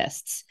 program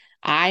exists.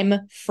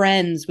 I'm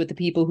friends with the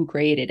people who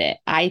created it.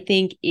 I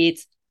think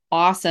it's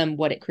awesome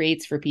what it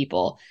creates for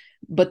people.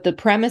 But the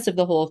premise of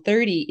the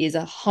Whole30 is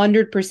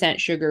 100%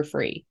 sugar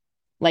free,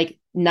 like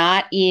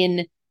not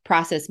in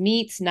processed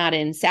meats, not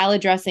in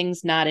salad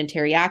dressings, not in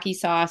teriyaki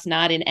sauce,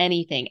 not in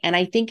anything. And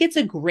I think it's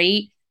a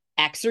great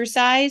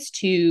exercise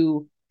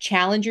to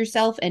challenge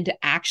yourself and to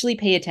actually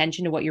pay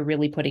attention to what you're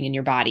really putting in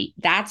your body.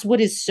 That's what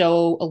is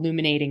so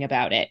illuminating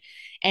about it.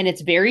 And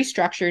it's very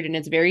structured and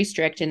it's very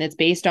strict, and it's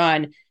based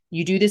on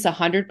you do this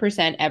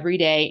 100% every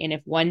day. And if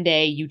one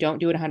day you don't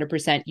do it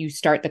 100%, you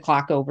start the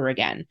clock over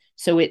again.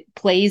 So it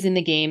plays in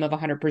the game of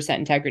 100%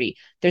 integrity.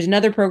 There's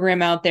another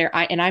program out there.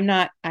 I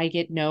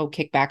get no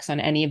kickbacks on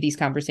any of these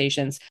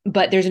conversations,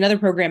 but there's another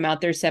program out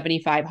there,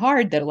 75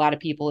 Hard, that a lot of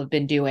people have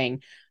been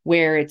doing,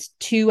 where it's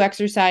 2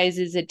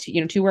 exercises, 2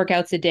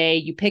 workouts a day.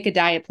 You pick a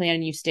diet plan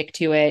and you stick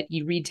to it.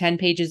 You read 10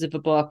 pages of a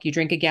book, you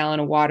drink a gallon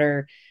of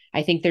water.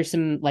 I think there's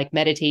some like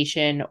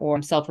meditation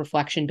or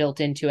self-reflection built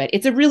into it.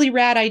 It's a really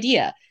rad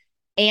idea.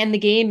 And the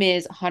game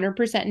is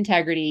 100%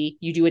 integrity.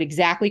 You do it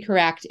exactly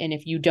correct. And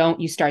if you don't,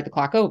 you start the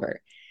clock over.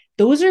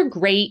 Those are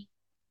great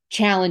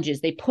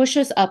challenges. They push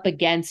us up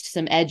against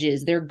some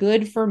edges. They're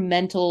good for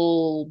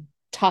mental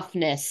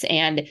toughness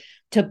and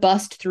to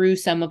bust through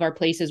some of our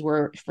places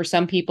where, for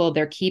some people,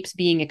 there keeps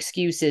being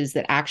excuses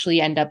that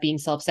actually end up being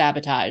self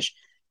sabotage.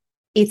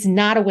 It's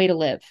not a way to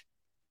live.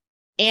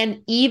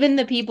 And even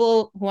the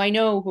people who I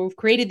know who've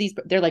created these,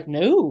 they're like,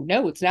 no,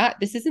 it's not.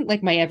 This isn't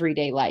like my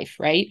everyday life,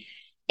 right?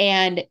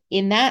 And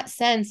in that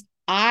sense,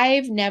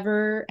 I've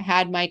never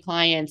had my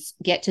clients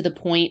get to the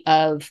point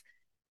of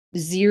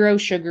zero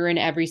sugar in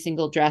every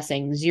single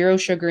dressing, zero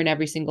sugar in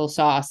every single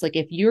sauce. Like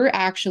if you're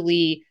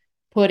actually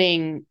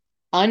putting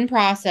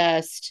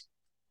unprocessed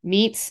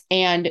meats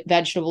and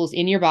vegetables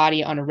in your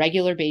body on a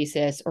regular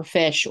basis, or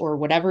fish, or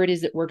whatever it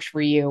is that works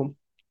for you.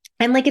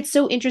 And like it's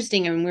so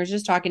interesting. I mean, we were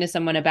just talking to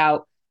someone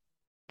about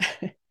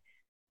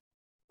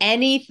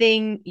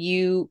anything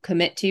you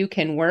commit to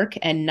can work,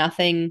 and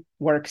nothing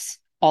works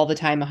all the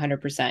time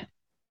 100%. and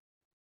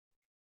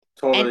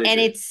Totally and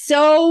agree. it's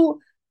so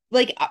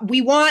like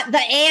we want the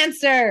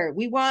answer,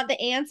 we want the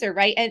answer,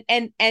 right?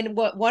 And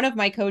what one of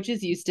my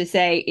coaches used to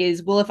say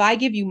is, well, if I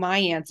give you my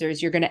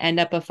answers, you're going to end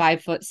up a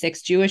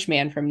 5'6" Jewish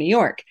man from New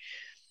York.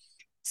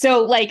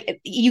 So like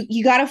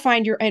you got to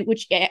find your, and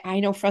which I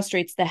know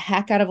frustrates the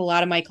heck out of a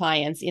lot of my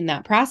clients in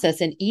that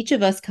process. And each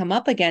of us come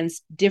up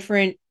against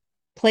different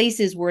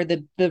places where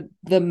the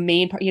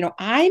main part,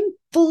 I'm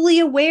fully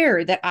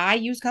aware that I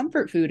use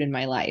comfort food in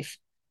my life.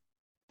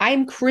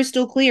 I'm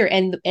crystal clear,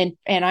 and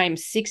I'm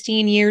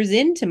 16 years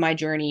into my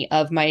journey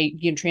of my,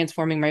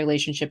 transforming my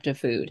relationship to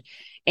food.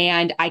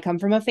 And I come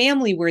from a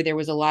family where there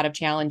was a lot of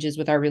challenges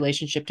with our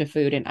relationship to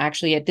food. And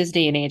actually, at this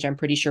day and age, I'm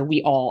pretty sure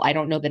I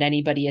don't know that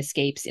anybody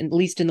escapes, at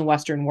least in the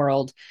Western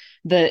world,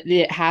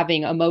 the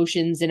having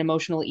emotions and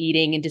emotional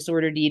eating and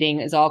disordered eating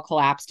is all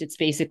collapsed. It's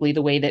basically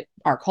the way that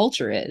our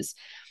culture is.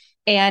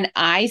 And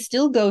I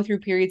still go through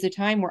periods of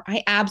time where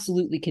I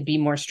absolutely could be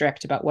more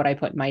strict about what I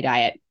put in my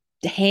diet.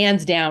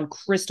 Hands down,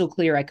 crystal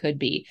clear, I could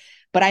be.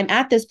 But I'm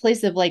at this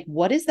place of like,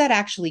 what is that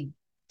actually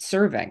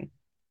serving?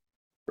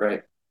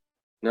 Right.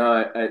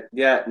 No,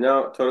 yeah,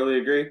 no, totally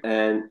agree.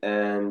 And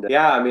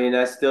yeah, I mean,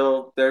 there's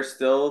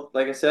still,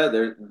 like I said,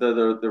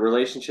 the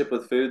relationship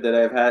with food that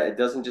I've had, it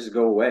doesn't just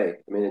go away.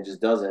 I mean, it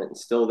just doesn't.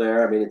 It's still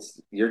there. I mean,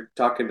 you're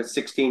talking about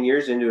 16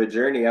 years into a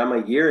journey. I'm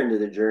a year into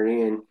the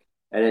journey, and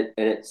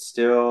there's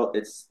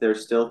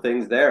still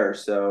things there.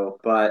 So,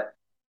 but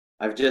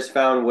I've just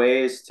found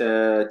ways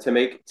to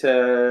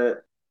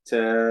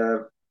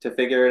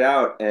figure it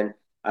out. And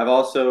I've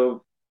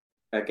also,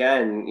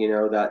 again,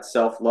 that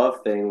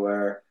self-love thing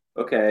where,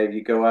 okay,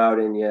 you go out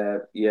and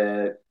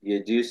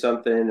you do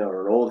something,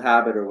 or an old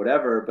habit or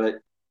whatever, but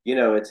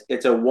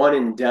it's a one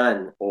and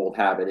done old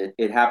habit.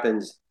 It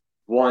happens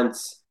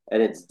once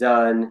and it's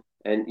done,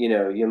 and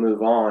you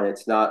move on.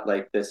 It's not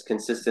like this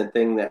consistent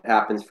thing that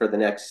happens for the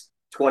next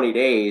 20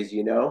 days,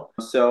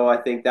 so I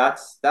think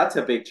that's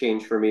a big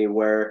change for me,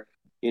 where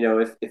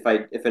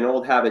if an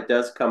old habit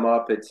does come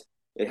up, it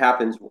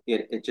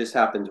just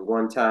happens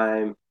one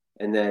time,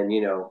 and then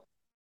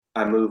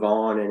I move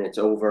on and it's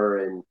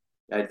over, and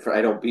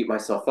I don't beat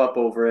myself up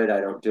over it.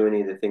 I don't do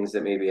any of the things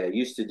that maybe I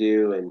used to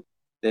do, and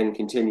then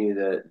continue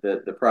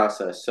the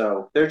process.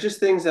 So they're just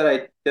things that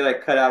I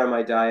cut out of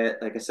my diet.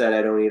 Like I said,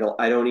 I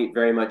don't eat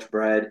very much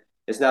bread.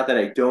 It's not that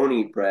I don't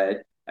eat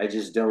bread. I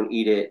just don't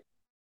eat it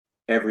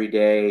every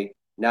day.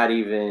 Not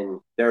even,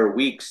 there are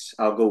weeks,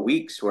 I'll go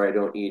weeks where I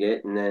don't eat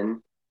it, and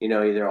then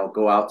either I'll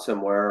go out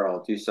somewhere, or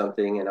I'll do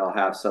something and I'll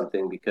have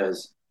something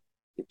because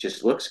it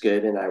just looks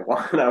good and I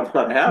want I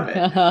want to have it.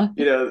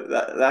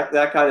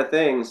 That kind of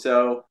thing.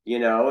 So,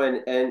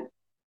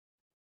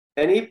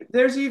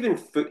 there's even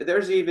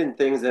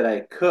things that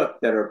I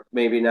cook that are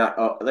maybe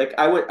not, like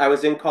I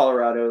was in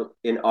Colorado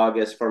in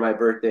August for my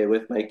birthday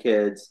with my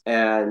kids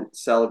and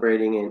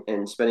celebrating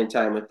and spending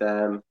time with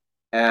them.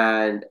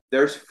 And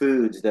there's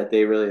foods that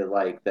they really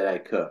like that I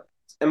cook.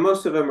 And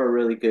most of them are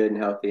really good and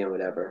healthy and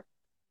whatever.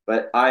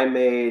 But I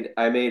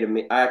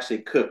actually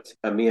cooked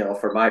a meal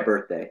for my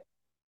birthday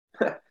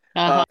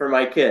Uh-huh. for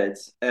my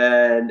kids.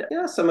 And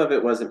some of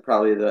it wasn't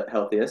probably the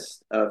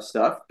healthiest of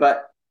stuff,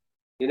 but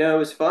it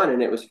was fun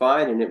and it was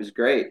fine and it was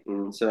great.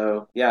 And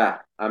so, yeah,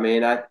 I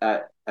mean,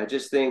 I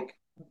just think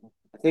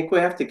we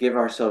have to give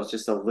ourselves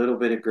just a little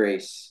bit of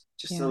grace,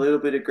 just a Yeah. little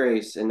bit of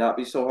grace, and not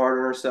be so hard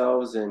on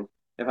ourselves. And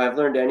if I've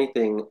learned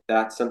anything,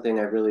 that's something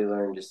I've really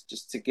learned,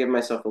 just to give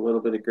myself a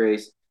little bit of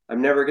grace.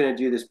 I'm never going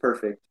to do this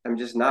perfect. I'm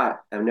just not.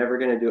 I'm never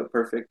going to do it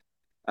perfect.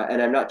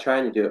 And I'm not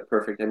trying to do it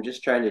perfect. I'm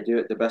just trying to do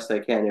it the best I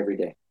can every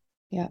day.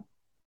 Yeah.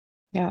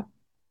 Yeah.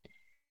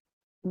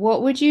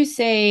 What would you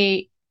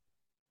say,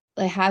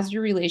 like, has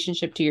your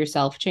relationship to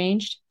yourself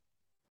changed?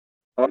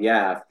 Oh,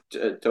 yeah,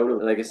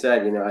 totally. Like I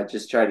said, I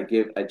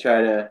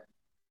try to,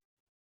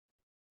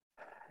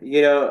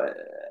 you know,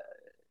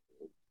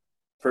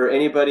 for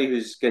anybody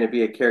who's going to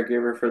be a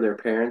caregiver for their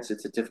parents,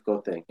 it's a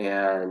difficult thing.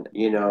 And,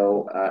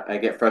 I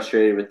get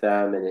frustrated with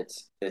them, and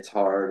it's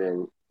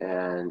hard.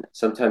 And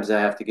sometimes I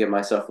have to give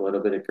myself a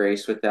little bit of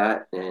grace with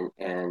that.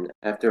 And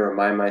I have to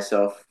remind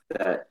myself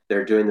that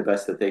they're doing the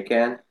best that they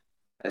can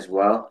as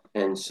well.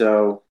 And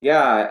so,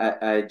 yeah,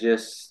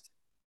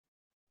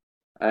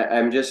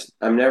 I'm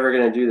never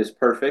going to do this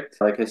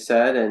perfect, like I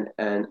said.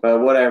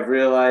 But what I've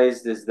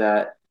realized is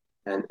that,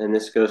 and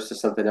this goes to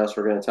something else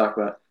we're going to talk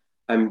about.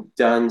 I'm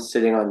done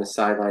sitting on the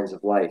sidelines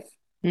of life.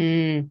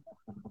 Mm.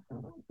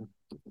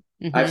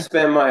 I've Hmm.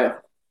 spent my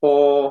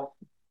whole,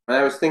 and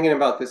I was thinking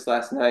about this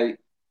last night,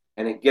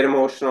 and I get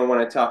emotional when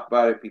I talk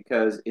about it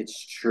because it's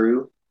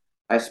true.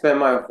 I spent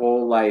my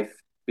whole life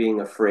being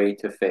afraid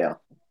to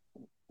fail.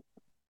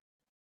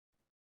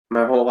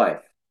 my whole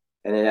life.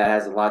 And it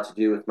has a lot to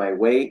do with my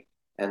weight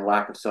and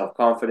lack of self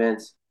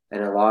confidence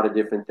and a lot of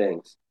different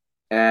things.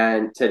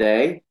 And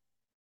today,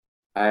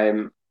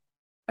 I'm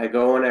I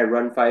go and I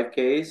run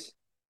 5Ks,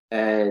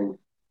 and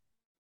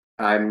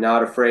I'm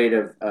not afraid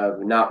of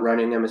not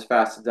running them as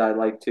fast as I'd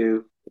like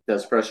to. It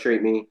does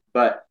frustrate me,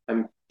 but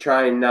I'm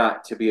trying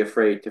not to be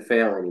afraid to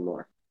fail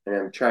anymore. And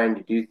I'm trying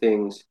to do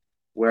things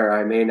where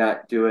I may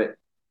not do it,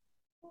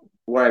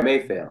 where I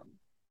may fail.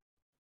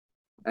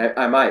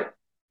 I might,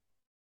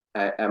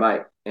 I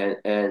might,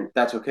 and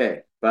that's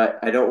okay. But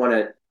I don't want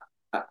to.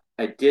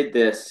 I did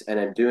this, and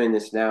I'm doing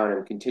this now, and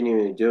I'm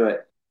continuing to do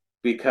it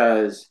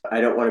because I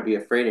don't want to be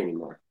afraid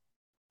anymore.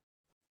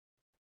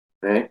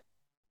 Right?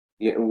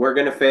 Yeah, we're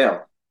gonna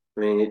fail. I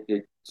mean,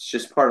 it's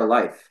just part of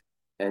life.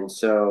 And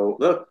so,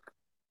 look,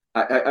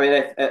 I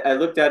mean, I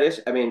looked at it.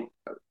 I mean,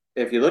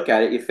 if you look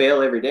at it, you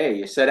fail every day.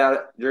 You set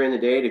out during the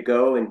day to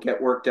go and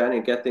get work done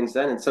and get things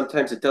done, and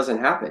sometimes it doesn't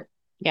happen.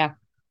 Yeah.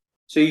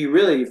 So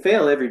you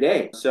fail every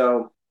day.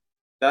 So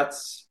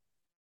that's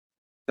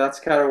that's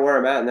kind of where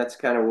I'm at, and that's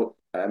kind of what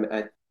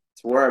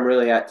it's where I'm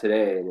really at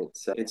today, and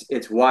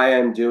it's why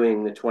I'm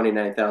doing the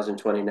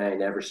 29,029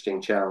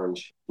 Everesting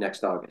Challenge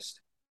next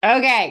August.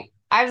 Okay.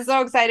 I'm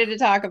so excited to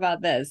talk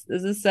about this.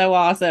 This is so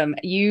awesome.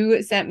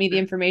 You sent me the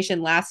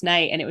information last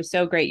night and it was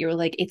so great. You were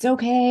like, it's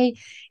okay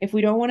if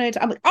we don't want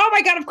to. I'm like, oh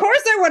my God, of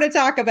course I want to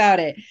talk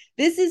about it.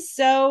 This is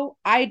so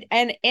and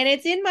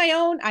it's in my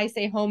own, I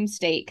say home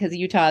state because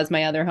Utah is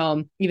my other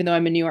home, even though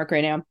I'm in New York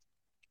right now.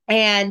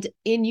 And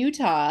in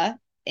Utah,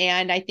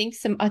 and I think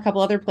a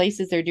couple other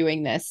places they're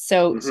doing this.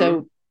 Mm-hmm.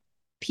 So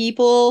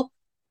people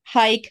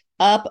hike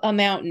up a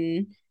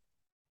mountain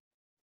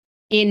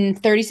in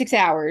 36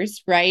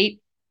 hours, right?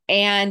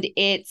 And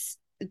it's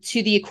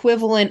to the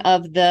equivalent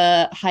of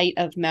the height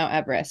of Mount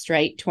Everest,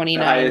 right?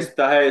 29.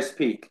 The highest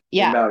peak in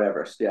Yeah. Mount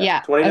Everest. Yeah. Yeah.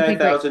 Okay, great.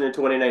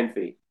 29,029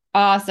 feet.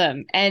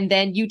 Awesome. And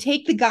then you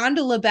take the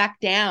gondola back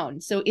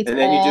down. So it's And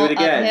then you do it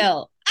all again.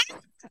 uphill.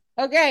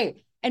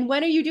 Okay. And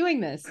when are you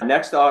doing this?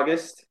 Next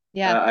August,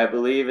 Yeah. I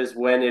believe, is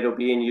when it'll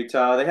be in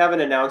Utah. They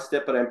haven't announced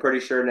it, but I'm pretty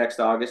sure next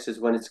August is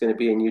when it's going to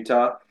be in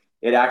Utah.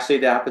 It actually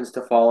happens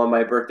to fall on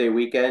my birthday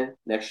weekend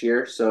next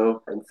year.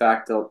 So, in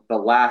fact, the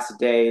last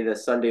day, the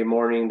Sunday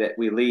morning that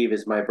we leave,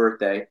 is my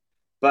birthday.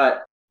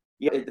 But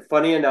yeah,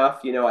 funny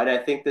enough, and I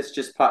think this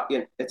just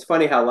it's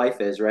funny how life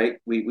is, right?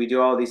 We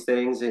do all these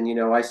things, and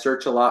I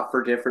search a lot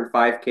for different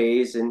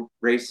 5Ks and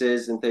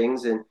races and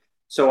things, and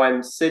so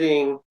I'm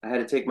sitting, I had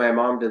to take my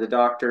mom to the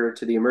doctor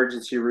to the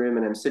emergency room,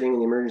 and I'm sitting in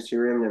the emergency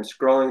room and I'm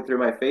scrolling through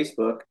my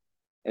Facebook,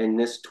 and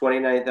this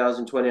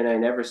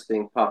 29,029 Everest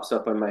thing pops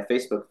up on my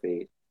Facebook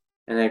feed.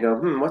 And I go,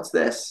 what's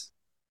this?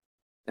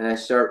 And I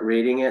start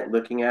reading it,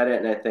 looking at it,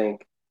 and I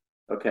think,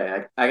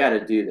 okay, I got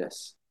to do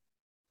this.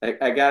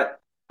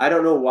 I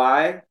don't know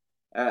why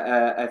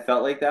I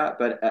felt like that,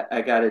 but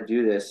I got to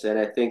do this. And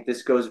I think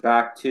this goes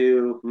back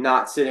to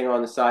not sitting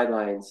on the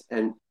sidelines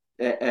and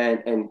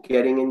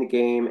getting in the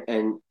game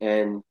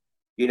and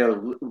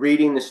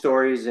reading the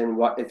stories, and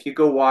what if you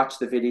go watch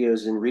the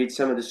videos and read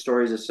some of the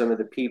stories of some of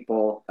the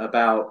people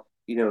about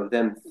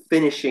them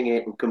finishing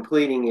it and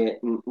completing it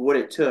and what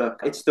it took.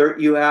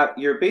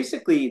 You're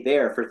basically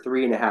there for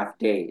 3.5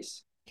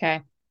 days,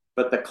 Okay.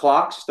 but the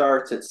clock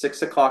starts at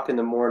 6 o'clock in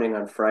the morning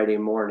on Friday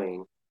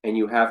morning, and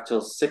you have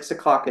till 6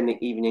 o'clock in the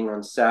evening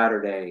on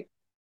Saturday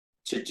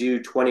to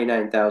do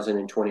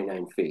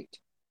 29,029 feet.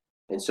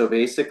 And so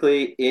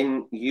basically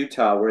in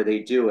Utah where they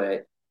do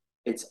it,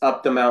 it's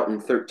up the mountain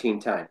 13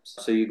 times.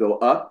 So you go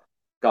up,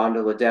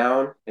 gondola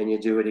down, and you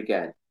do it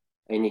again.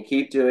 And you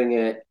keep doing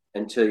it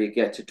until you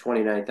get to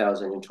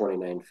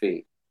 29,029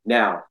 feet.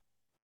 Now,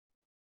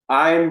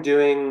 I'm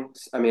doing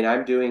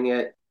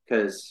it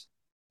because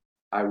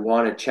I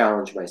want to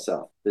challenge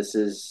myself.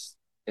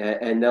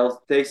 And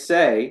they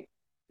say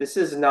this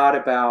is not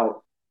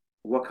about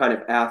what kind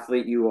of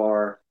athlete you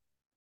are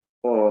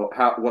or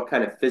what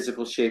kind of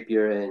physical shape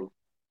you're in.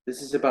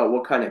 This is about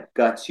what kind of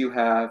guts you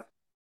have,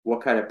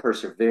 what kind of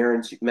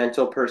perseverance,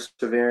 mental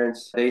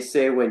perseverance. They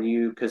say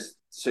because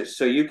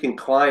so you can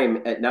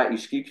climb at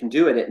night, you can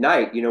do it at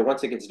night.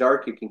 Once it gets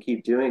dark, you can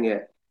keep doing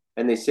it.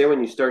 And they say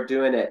when you start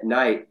doing it at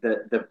night,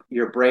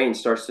 your brain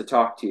starts to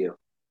talk to you,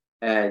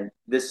 and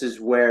this is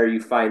where you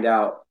find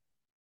out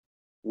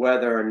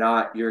whether or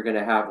not you're going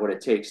to have what it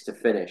takes to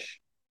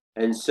finish.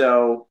 And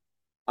so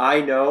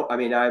I know, I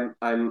mean, I'm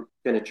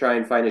going to try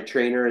and find a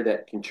trainer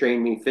that can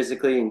train me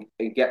physically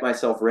and get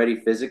myself ready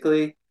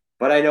physically.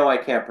 But I know I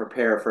can't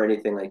prepare for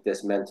anything like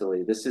this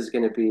mentally. This is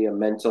going to be a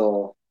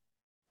mental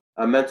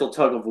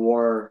tug of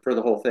war for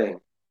the whole thing.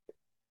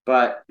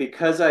 But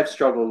because I've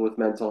struggled with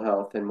mental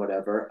health and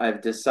whatever,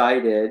 I've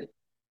decided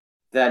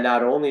that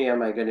not only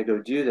am I going to go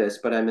do this,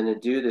 but I'm going to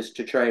do this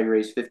to try and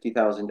raise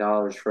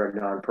 $50,000 for a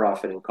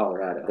nonprofit in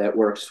Colorado that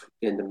works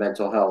in the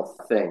mental health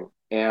thing.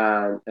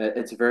 And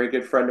it's a very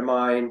good friend of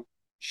mine.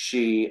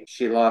 She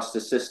lost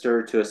a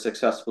sister to a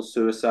successful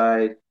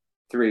suicide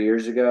 3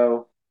 years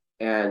ago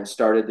and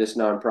started this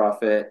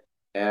nonprofit.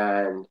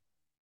 And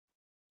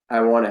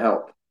I want to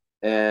help.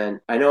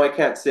 And I know I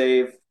can't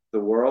save the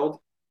world,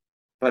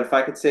 But if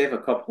I could save a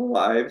couple of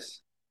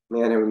lives,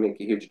 man, it would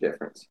make a huge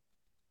difference.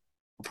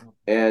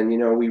 And,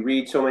 we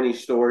read so many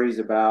stories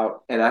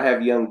about, and I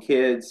have young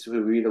kids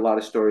who read a lot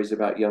of stories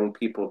about young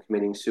people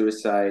committing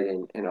suicide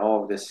and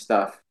all of this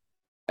stuff.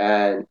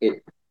 And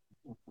it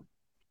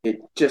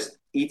just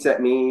eats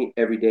at me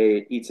every day.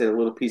 It eats at a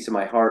little piece of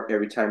my heart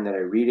every time that I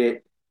read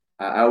it.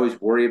 I always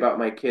worry about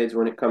my kids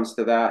when it comes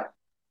to that.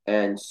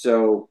 And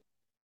so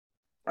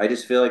I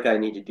just feel like I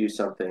need to do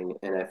something.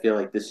 And I feel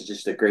like this is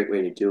just a great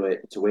way to do it.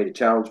 It's a way to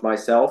challenge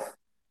myself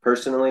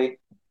personally.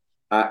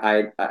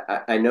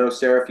 I know,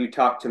 Sarah, if you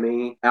talk to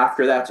me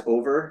after that's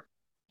over,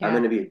 I'm Yeah.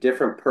 going to be a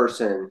different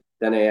person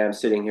than I am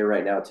sitting here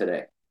right now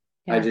today.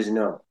 I Yeah. just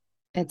know.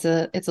 It's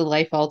a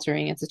life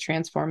altering, it's a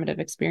transformative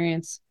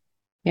experience.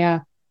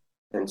 Yeah.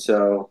 And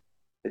so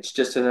it's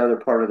just another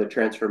part of the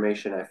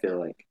transformation, I feel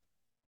like.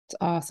 It's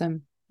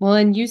awesome. Well,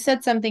 and you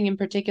said something in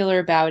particular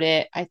about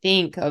it, I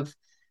think, of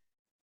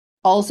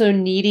also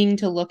needing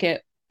to look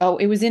at, oh,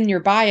 it was in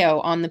your bio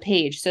on the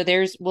page. So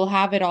we'll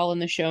have it all in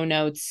the show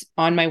notes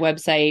on my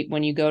website.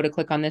 When you go to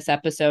click on this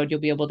episode,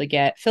 you'll be able to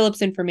get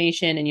Philip's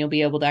information, and you'll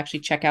be able to actually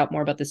check out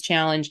more about this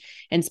challenge.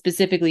 And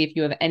specifically, if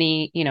you have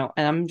any, and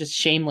I'm just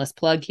shameless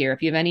plug here,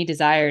 if you have any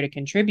desire to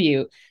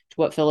contribute to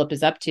what Philip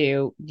is up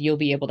to, you'll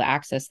be able to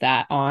access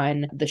that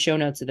on the show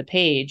notes of the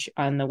page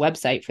on the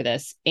website for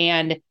this.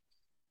 And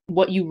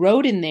what you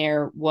wrote in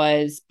there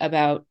was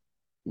about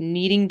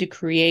needing to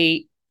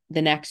create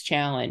the next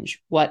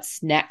challenge.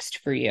 What's next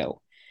for you?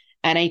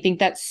 And I think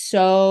that's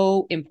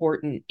so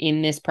important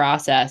in this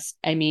process.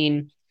 I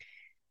mean,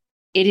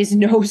 it is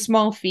no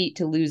small feat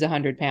to lose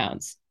 100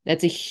 pounds.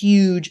 That's a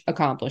huge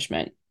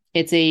accomplishment.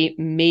 It's a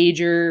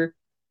major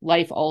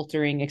life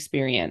altering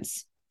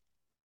experience.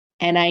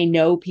 And I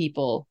know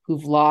people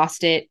who've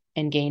lost it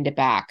and gained it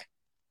back,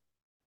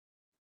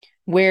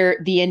 where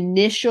the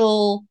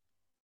initial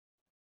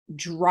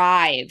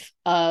drive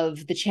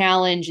of the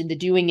challenge and the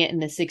doing it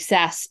and the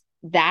success,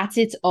 that's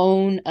its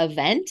own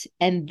event,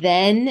 and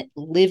then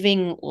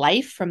living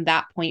life from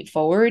that point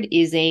forward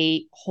is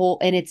a whole,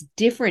 and it's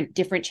different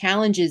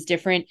challenges,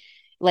 different,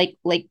 like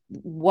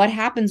what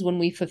happens when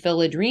we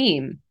fulfill a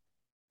dream.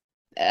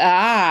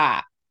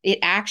 It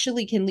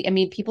actually can, I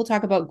mean, people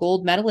talk about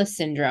gold medalist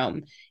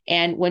syndrome,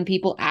 and when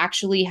people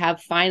actually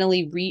have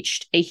finally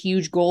reached a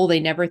huge goal they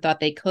never thought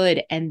they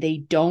could, and they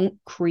don't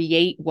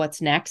create what's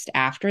next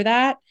after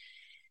that,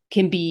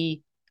 can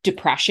be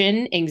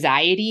depression,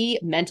 anxiety,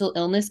 mental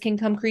illness can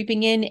come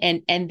creeping in,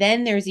 and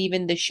then there's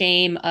even the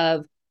shame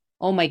of,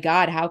 oh my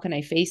god, how can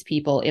I face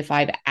people if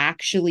I've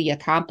actually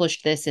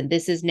accomplished this, and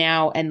this is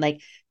now, and like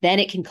then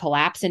it can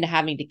collapse into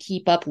having to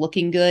keep up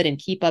looking good and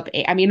keep up,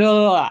 I mean,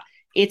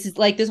 it's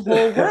like this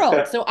whole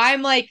world. So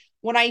I'm like,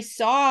 when I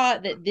saw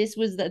that this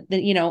was the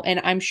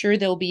and I'm sure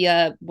there'll be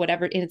a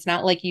whatever, and it's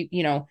not like you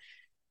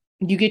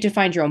get to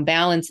find your own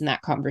balance in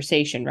that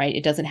conversation, right?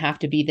 It doesn't have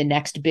to be the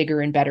next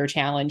bigger and better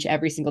challenge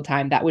every single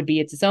time. That would be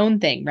its own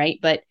thing, right?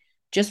 But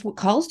just what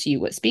calls to you,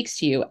 what speaks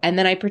to you. And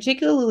then I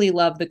particularly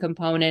love the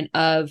component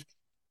of,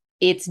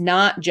 it's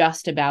not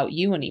just about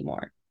you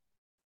anymore.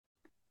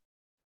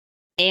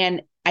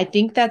 And I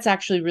think that's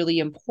actually really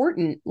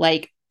important.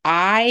 Like,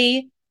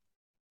 I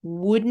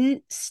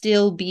wouldn't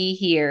still be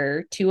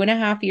here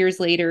 2.5 years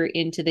later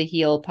into the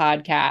Heal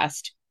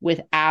podcast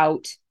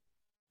without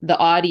the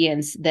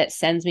audience that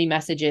sends me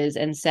messages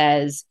and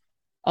says,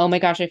 oh my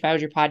gosh, I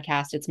found your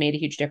podcast. It's made a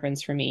huge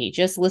difference for me.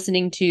 Just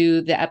listening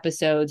to the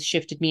episodes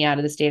shifted me out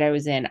of the state I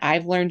was in.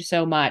 I've learned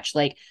so much.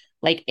 Like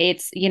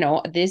it's,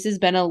 this has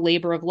been a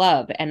labor of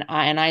love, and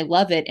I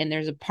love it. And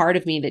there's a part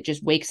of me that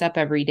just wakes up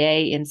every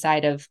day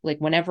inside of, like,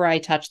 whenever I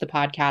touch the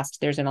podcast,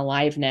 there's an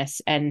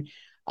aliveness and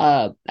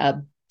a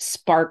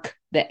spark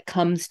that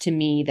comes to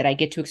me that I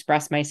get to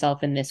express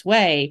myself in this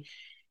way.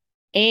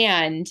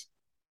 And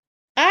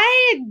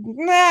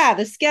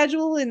the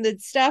schedule and the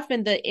stuff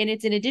and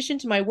it's in addition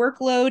to my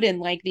workload and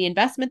like the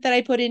investment that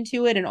I put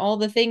into it and all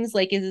the things,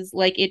 like, is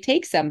like, it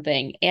takes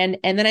something. And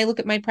then I look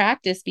at my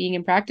practice, being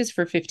in practice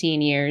for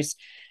 15 years,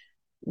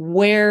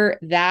 where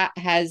that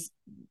has,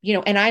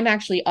 and I'm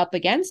actually up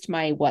against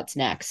my what's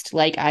next.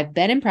 Like, I've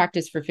been in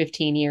practice for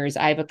 15 years.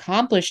 I've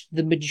accomplished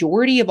the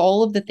majority of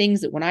all of the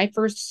things that when I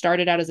first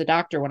started out as a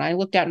doctor, when I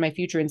looked out in my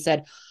future and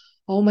said,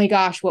 oh my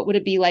gosh, what would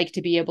it be like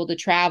to be able to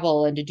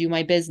travel and to do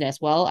my business?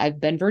 Well,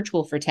 I've been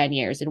virtual for 10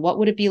 years. And what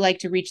would it be like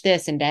to reach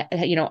this? And,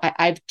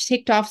 I've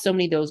ticked off so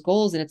many of those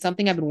goals. And it's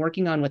something I've been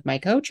working on with my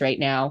coach right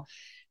now,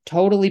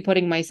 totally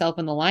putting myself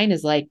in the line,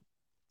 is like,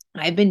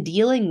 I've been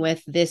dealing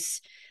with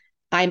this.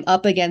 I'm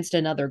up against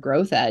another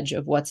growth edge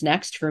of what's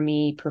next for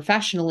me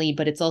professionally,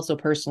 but it's also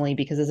personally,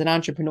 because as an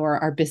entrepreneur,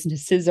 our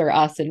businesses are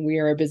us and we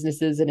are our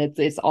businesses, and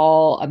it's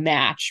all a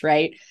match,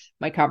 right?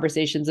 My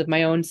conversations of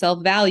my own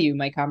self-value,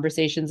 my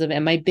conversations of,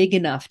 am I big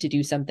enough to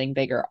do something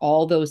bigger?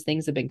 All those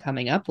things have been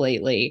coming up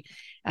lately,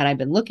 and I've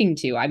been looking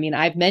to. I mean,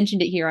 I've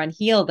mentioned it here on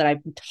Heal that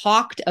I've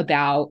talked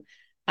about,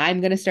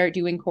 I'm going to start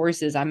doing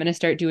courses. I'm going to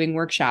start doing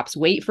workshops.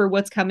 Wait for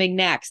what's coming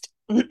next.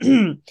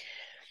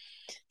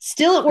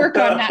 Still at work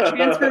on that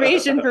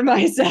transformation for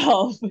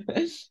myself.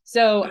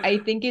 So I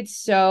think it's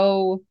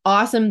so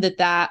awesome that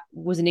that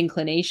was an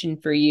inclination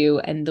for you,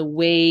 and the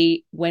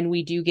way when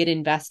we do get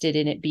invested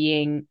in it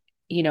being,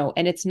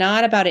 and it's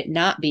not about it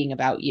not being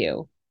about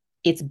you.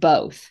 It's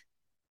both.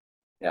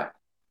 Yeah.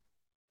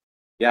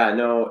 Yeah,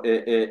 no,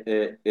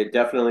 it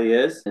definitely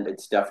is. And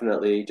it's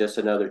definitely just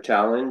another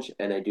challenge.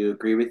 And I do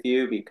agree with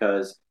you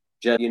because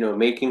just,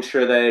 making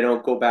sure that I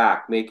don't go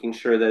back, making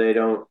sure that I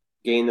don't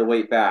gain the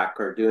weight back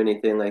or do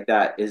anything like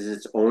that is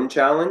its own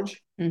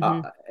challenge,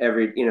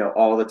 Mm-hmm.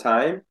 all the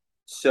time.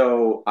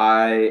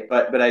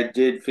 But I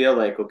did feel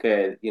like,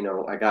 okay,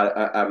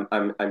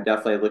 I'm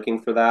definitely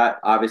looking for that.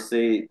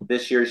 Obviously,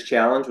 this year's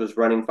challenge was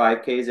running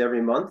 5Ks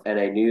every month, and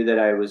I knew that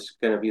I was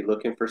going to be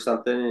looking for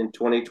something in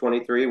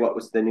 2023. What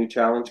was the new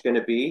challenge going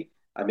to be?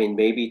 I mean,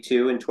 maybe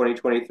two in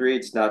 2023.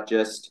 It's not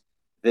just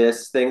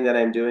this thing that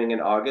I'm doing in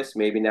August.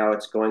 Maybe now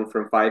it's going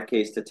from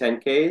 5Ks to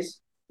 10Ks.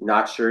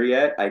 Not sure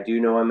yet. I do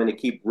know I'm going to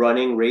keep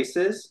running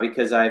races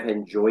because I've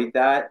enjoyed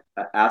that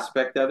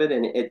aspect of it.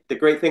 And the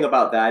great thing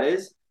about that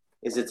is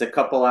it's a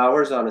couple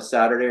hours on a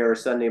Saturday or a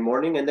Sunday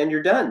morning, and then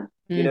you're done.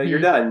 You're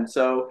Mm-hmm. done.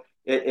 So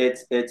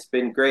it's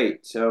been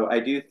great. So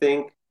I do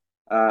think,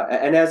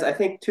 and as I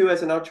think too,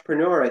 as an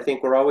entrepreneur, I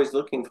think we're always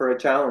looking for a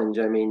challenge.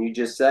 I mean, you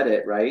just said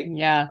it, right?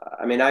 Yeah.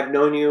 I mean, I've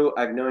known you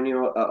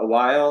a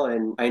while,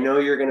 and I know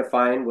you're going to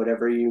find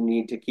whatever you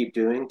need to keep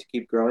doing to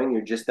keep growing.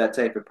 You're just that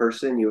type of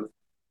person.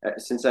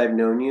 Since I've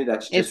known you,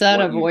 that's It's just what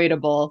you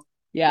unavoidable.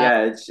 Yeah.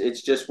 yeah,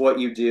 it's just what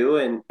you do,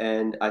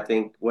 and I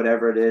think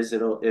whatever it is,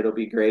 it'll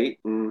be great.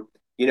 And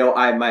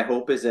I my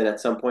hope is that at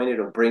some point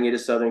it'll bring you to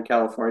Southern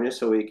California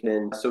so we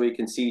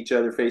can see each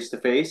other face to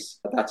face.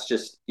 That's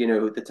just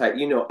the type.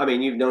 I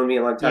mean, you've known me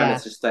a long time. Yeah.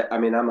 It's just that I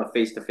mean I'm a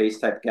face to face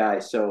type guy.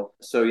 So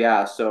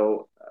I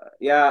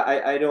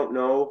don't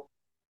know.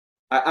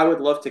 I would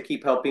love to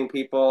keep helping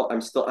people.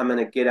 I'm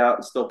gonna get out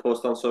and still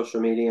post on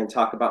social media and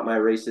talk about my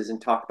races and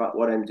talk about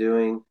what I'm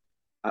doing.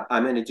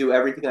 I'm going to do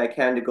everything I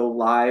can to go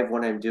live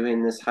when I'm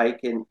doing this hike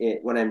and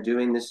when I'm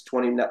doing this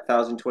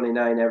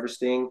 20,029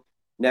 Everesting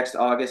next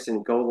August,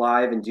 and go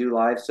live and do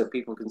live so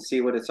people can see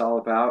what it's all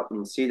about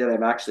and see that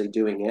I'm actually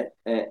doing it.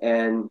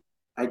 And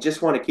I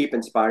just want to keep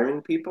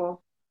inspiring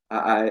people.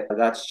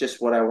 That's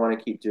just what I want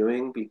to keep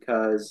doing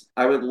because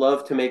I would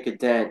love to make a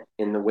dent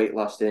in the weight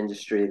loss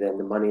industry than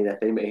the money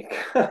that they make.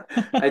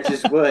 I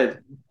just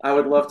would. I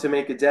would love to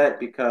make a dent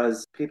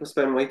because people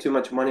spend way too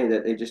much money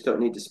that they just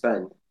don't need to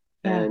spend.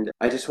 Yeah. And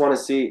I just want to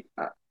see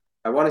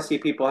I want to see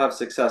people have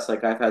success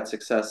like I've had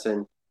success,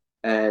 and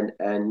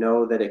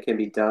know that it can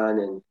be done,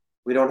 and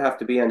we don't have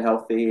to be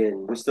unhealthy,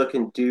 and we still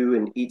can do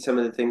and eat some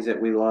of the things that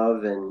we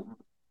love. And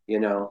you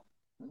know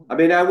I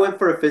mean, I went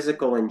for a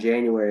physical in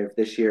January of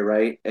this year,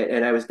 right?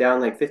 And I was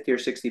down like 50 or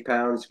 60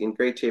 pounds, in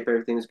great shape,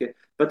 everything was good.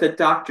 But the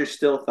doctor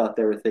still thought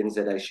there were things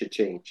that I should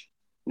change.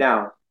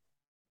 Now,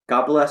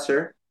 God bless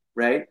her,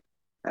 right?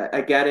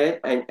 I get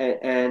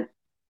it.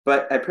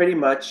 But I pretty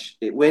much,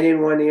 it went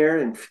in one ear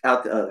and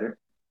out the other.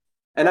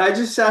 And I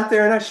just sat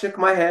there and I shook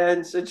my head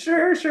and said,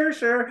 sure, sure,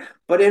 sure.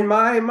 But in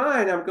my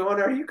mind, I'm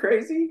going, are you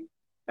crazy?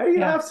 Are you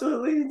Yeah.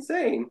 absolutely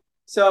insane?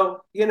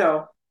 So,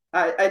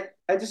 I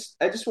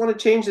just want to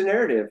change the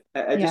narrative.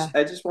 Yeah.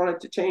 I just want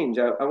it to change.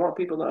 I want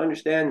people to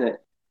understand that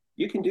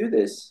you can do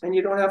this and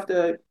you don't have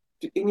to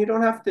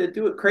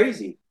do it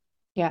crazy.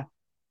 Yeah.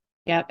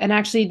 Yeah. And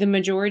actually, the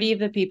majority of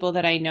the people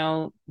that I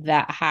know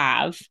that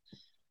have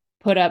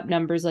put up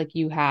numbers like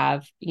you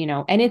have,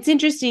 and it's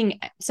interesting.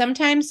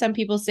 Sometimes some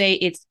people say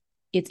it's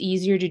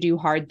easier to do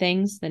hard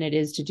things than it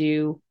is to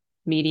do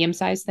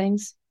medium-sized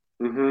things.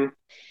 Mm-hmm.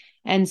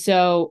 And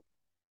so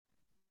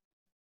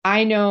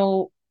I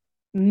know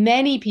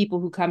many people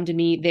who come to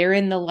me, they're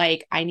in the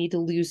like, I need to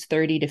lose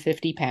 30 to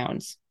 50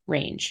 pounds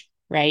range,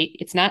 right?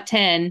 It's not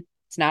 10,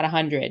 it's not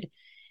 100.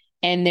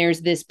 And there's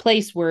this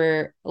place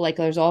where like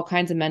there's all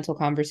kinds of mental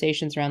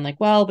conversations around like,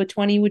 well, but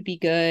 20 would be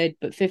good,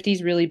 but 50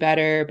 is really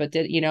better, but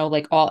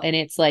like all, and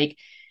it's like,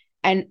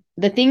 and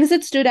the things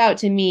that stood out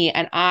to me,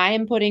 and I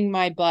am putting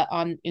my butt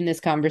on in this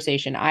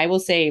conversation, I will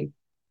say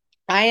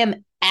I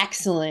am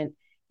excellent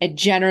at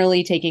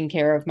generally taking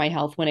care of my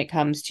health when it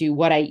comes to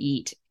what I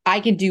eat. I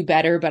can do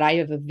better, but I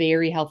have a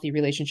very healthy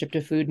relationship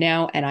to food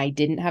now. And I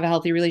didn't have a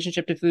healthy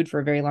relationship to food for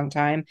a very long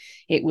time.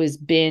 It was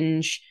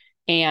binge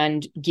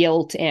and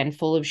guilt and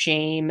full of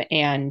shame.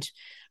 And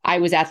I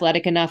was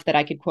athletic enough that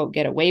I could, quote,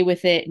 get away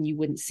with it. And you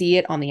wouldn't see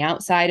it on the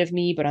outside of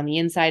me, but on the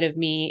inside of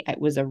me, it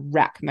was a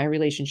wreck, my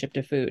relationship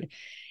to food.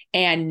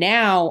 And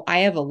now I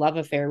have a love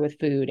affair with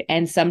food.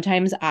 And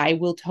sometimes I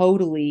will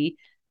totally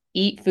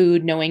eat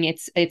food knowing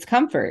it's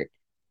comfort,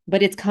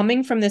 but it's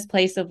coming from this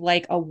place of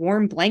like a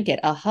warm blanket,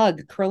 a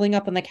hug, curling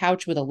up on the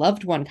couch with a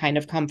loved one kind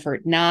of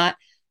comfort, not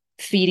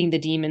feeding the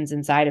demons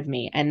inside of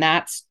me. And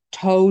that's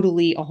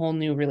totally a whole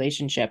new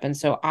relationship. And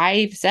so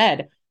I've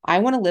said I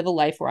want to live a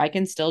life where I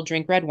can still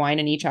drink red wine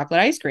and eat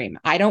chocolate ice cream.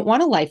 I don't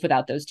want a life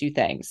without those two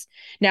things.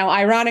 Now,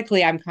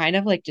 ironically, I'm kind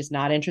of like just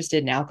not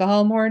interested in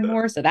alcohol more and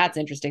more. So that's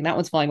interesting. That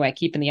one's falling away,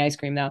 keeping the ice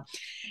cream though.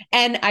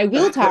 And I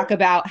will talk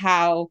about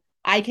how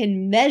I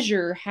can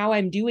measure how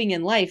I'm doing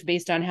in life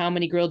based on how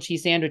many grilled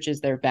cheese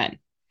sandwiches there have been.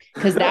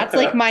 Because that's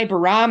like my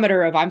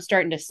barometer of I'm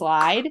starting to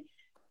slide.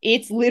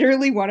 It's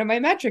literally one of my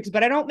metrics,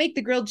 but I don't make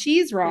the grilled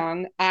cheese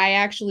wrong. I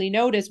actually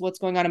notice what's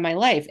going on in my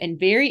life. And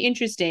very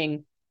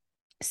interesting,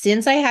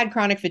 since I had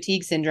chronic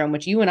fatigue syndrome,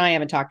 which you and I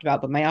haven't talked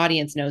about, but my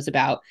audience knows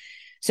about.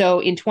 So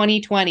in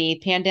 2020,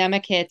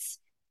 pandemic hits,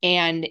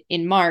 and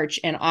in March,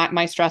 and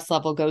my stress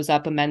level goes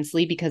up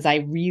immensely because I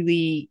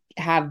really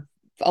have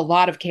a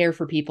lot of care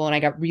for people. And I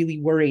got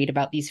really worried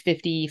about these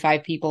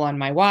 55 people on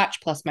my watch,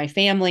 plus my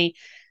family.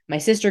 My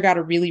sister got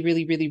a really,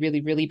 really, really,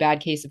 really, really bad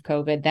case of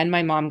COVID. Then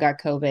my mom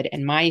got COVID,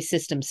 and my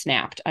system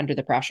snapped under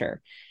the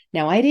pressure.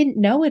 Now, I didn't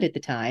know it at the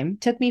time.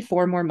 It took me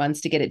 4 more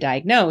months to get it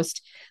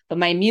diagnosed, but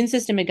my immune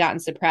system had gotten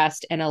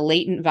suppressed, and a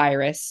latent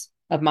virus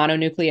of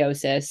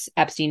mononucleosis,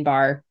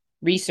 Epstein-Barr,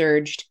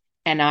 resurged,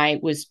 and I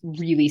was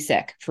really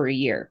sick for a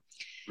year.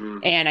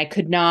 And I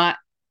could not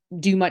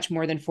do much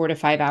more than 4 to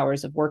 5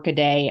 hours of work a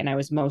day, and I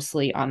was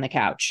mostly on the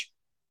couch.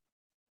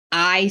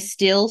 I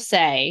still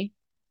say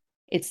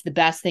it's the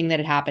best thing that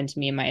had happened to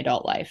me in my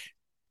adult life.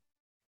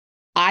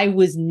 I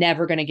was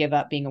never going to give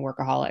up being a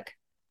workaholic.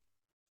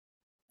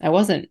 I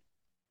wasn't.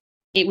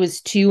 It was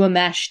too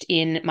enmeshed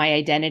in my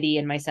identity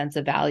and my sense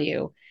of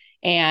value.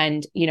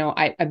 And, you know,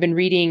 I've been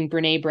reading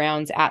Brene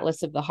Brown's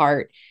Atlas of the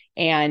Heart,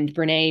 and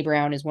Brene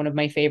Brown is one of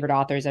my favorite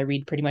authors. I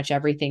read pretty much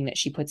everything that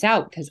she puts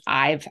out because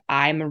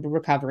I'm a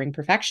recovering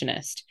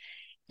perfectionist.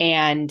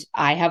 And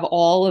I have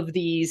all of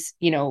these,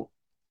 you know,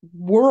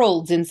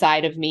 worlds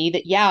inside of me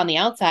that, yeah, on the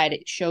outside,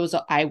 it shows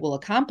I will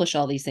accomplish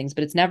all these things,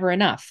 but it's never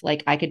enough.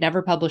 Like I could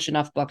never publish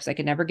enough books. I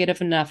could never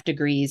get enough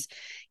degrees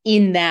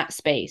in that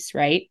space.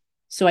 Right.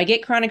 So I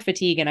get chronic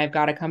fatigue and I've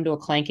got to come to a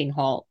clanking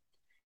halt.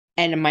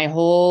 And my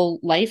whole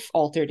life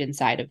altered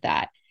inside of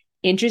that.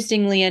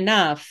 Interestingly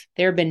enough,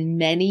 there have been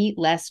many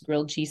less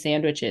grilled cheese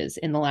sandwiches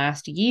in the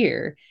last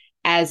year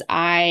as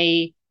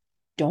I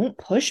don't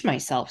push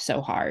myself so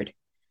hard.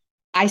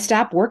 I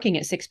stop working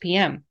at 6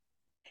 p.m.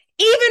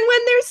 Even when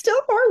there's still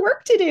more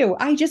work to do,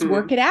 I just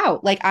work it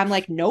out. Like, I'm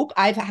like, nope,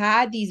 I've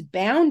had these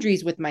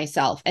boundaries with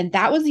myself. And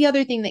that was the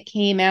other thing that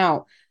came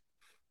out.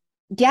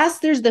 Yes,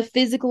 there's the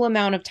physical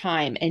amount of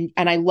time. And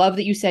I love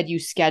that you said you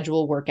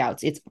schedule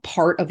workouts. It's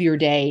part of your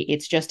day.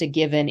 It's just a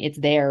given. It's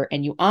there.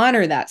 And you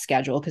honor that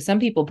schedule, because some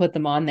people put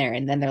them on there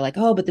and then they're like,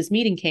 oh, but this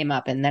meeting came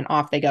up, and then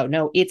off they go.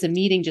 No, it's a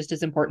meeting just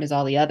as important as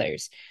all the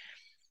others.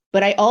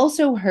 But I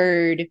also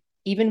heard,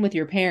 even with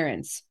your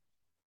parents,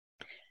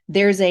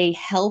 there's a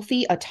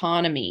healthy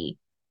autonomy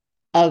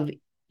of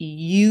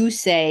you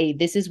say,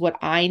 this is what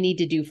I need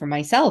to do for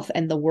myself,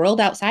 and the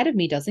world outside of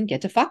me doesn't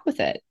get to fuck with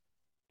it.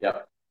 Yeah.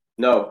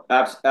 No,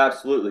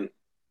 absolutely.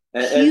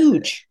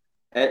 Huge.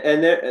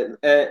 And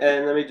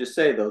let me just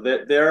say though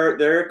that there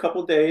are a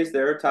couple days,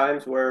 there are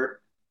times where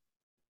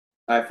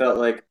I felt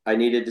like I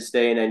needed to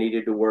stay and I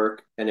needed to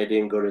work and I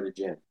didn't go to the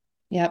gym.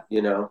 Yep.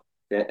 You know,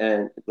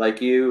 and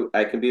like you,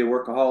 I can be a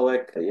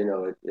workaholic. You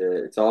know,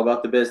 it's all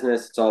about the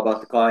business. It's all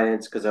about the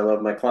clients because I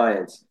love my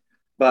clients.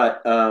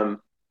 But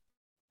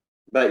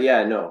but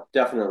yeah, no,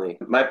 definitely.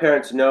 My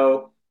parents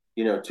know,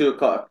 you know, 2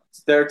 o'clock.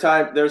 There's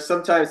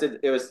sometimes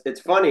it's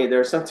funny.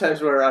 There's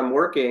sometimes where I'm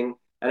working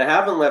and I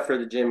haven't left for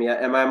the gym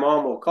yet, and my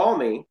mom will call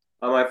me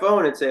on my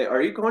phone and say,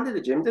 "Are you going to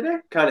the gym today?"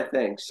 Kind of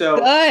thing. So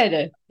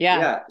Good. Yeah.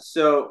 yeah,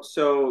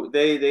 so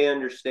they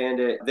understand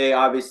it. They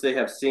obviously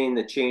have seen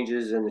the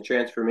changes and the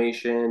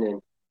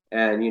transformation,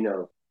 and you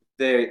know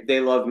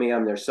they love me.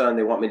 I'm their son.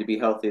 They want me to be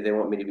healthy. They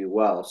want me to be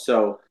well.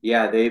 So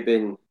yeah, they've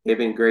been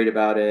great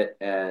about it.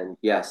 And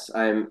yes,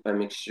 I'm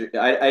extreme.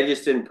 I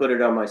just didn't put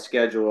it on my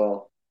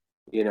schedule,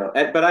 you know.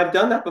 But I've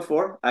done that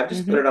before. I've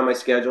just put it on my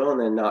schedule and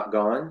then not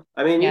gone.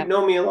 I mean, you've Yep.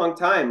 known me a long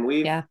time.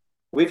 Yeah.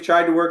 We've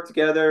tried to work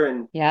together,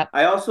 and Yep.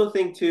 I also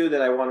think too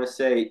that I want to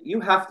say you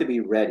have to be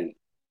ready,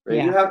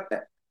 right? You Yeah.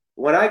 have.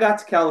 When I got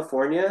to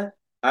California,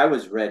 I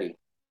was ready.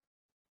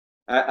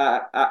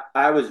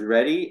 I was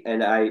ready,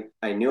 and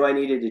I knew I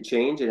needed to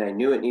change, and I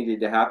knew it needed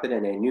to happen,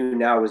 and I knew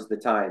now was the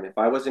time. If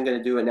I wasn't going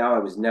to do it now, I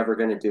was never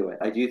going to do it.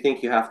 I do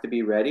think you have to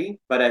be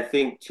ready, but I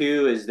think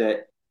too is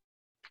that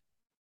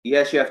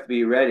yes, you have to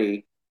be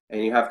ready,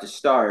 and you have to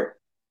start.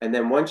 And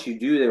then once you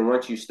do, then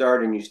once you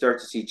start and you start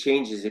to see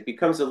changes, it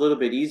becomes a little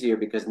bit easier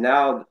because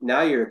now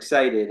you're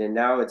excited, and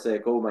now it's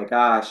like, oh my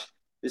gosh,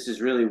 this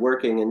is really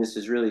working, and this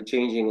is really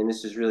changing, and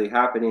this is really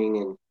happening,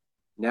 and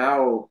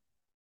now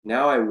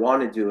now I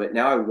want to do it.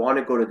 Now I want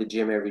to go to the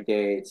gym every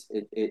day.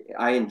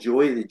 I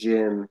enjoy the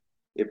gym.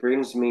 It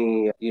brings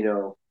me, you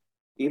know,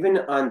 even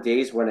on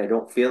days when I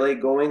don't feel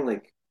like going,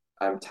 like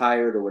I'm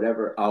tired or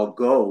whatever, I'll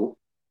go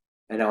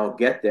and I'll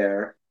get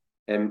there.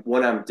 And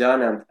when I'm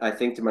done, I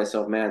think to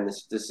myself, man,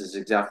 this is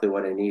exactly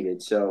what I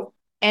needed. So,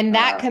 And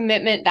that uh,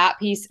 commitment, that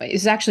piece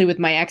is actually with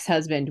my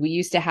ex-husband. We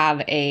used to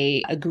have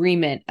a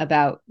agreement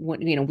about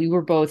what, you know, we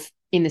were both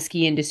in the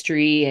ski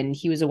industry, and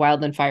he was a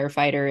wildland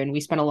firefighter, and we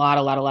spent a lot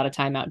of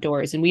time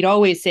outdoors. And we'd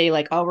always say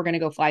like, oh, we're going to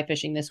go fly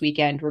fishing this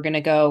weekend. We're going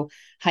to go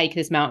hike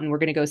this mountain. We're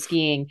going to go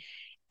skiing.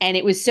 And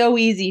it was so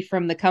easy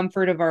from the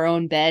comfort of our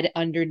own bed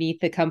underneath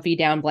the comfy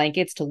down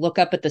blankets to look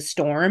up at the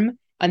storm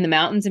on the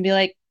mountains and be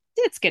like,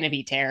 it's going to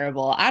be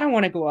terrible. I don't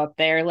want to go up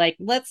there. Like,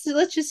 let's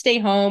just stay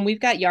home. We've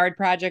got yard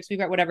projects. We've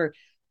got whatever.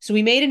 So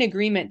we made an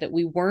agreement that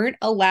we weren't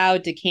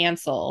allowed to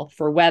cancel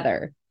for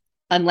weather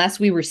unless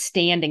we were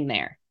standing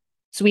there.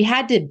 So we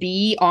had to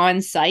be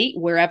on site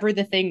wherever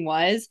the thing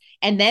was.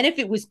 And then if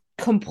it was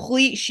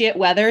complete shit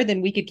weather,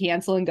 then we could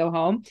cancel and go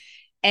home.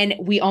 And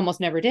we almost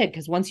never did,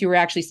 because once you were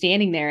actually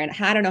standing there, and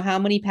I don't know how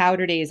many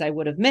powder days I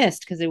would have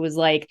missed, because it was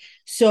like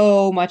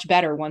so much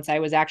better once I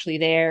was actually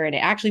there, and it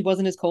actually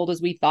wasn't as cold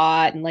as we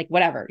thought, and like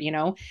whatever, you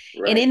know.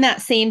 And in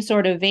that same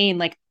sort of vein,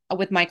 like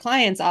with my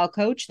clients, I'll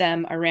coach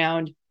them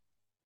around,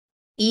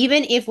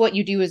 even if what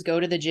you do is go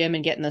to the gym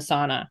and get in the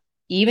sauna,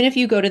 even if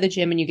you go to the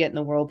gym and you get in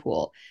the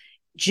whirlpool,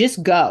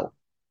 just go.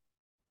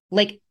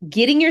 Like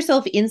getting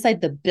yourself inside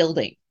the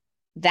building,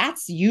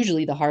 that's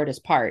usually the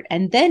hardest part.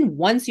 And then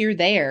once you're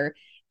there,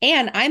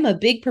 and I'm a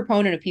big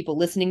proponent of people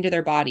listening to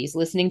their bodies,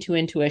 listening to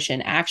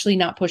intuition, actually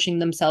not pushing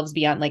themselves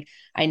beyond, like,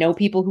 I know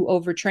people who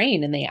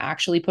overtrain and they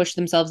actually push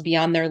themselves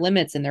beyond their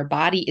limits and their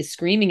body is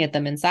screaming at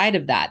them inside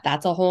of that.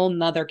 That's a whole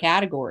nother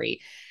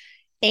category.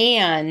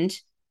 And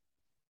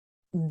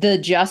the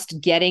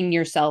just getting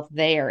yourself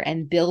there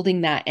and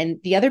building that. And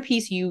the other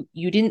piece you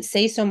didn't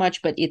say so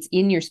much, but it's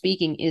in your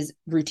speaking, is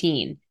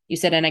routine. You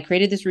said, and I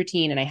created this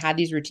routine and I had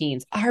these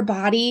routines. Our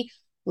body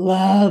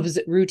loves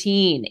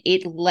routine.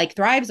 It like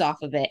thrives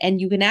off of it. And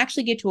you can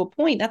actually get to a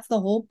point. That's the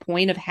whole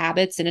point of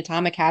habits and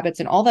atomic habits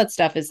and all that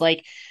stuff, is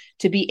like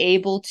to be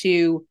able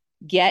to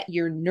get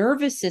your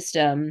nervous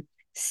system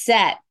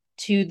set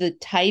to the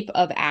type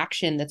of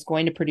action that's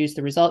going to produce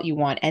the result you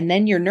want. And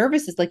then your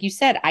nervous is, like you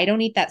said, I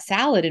don't eat that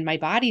salad. And my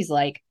body's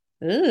like,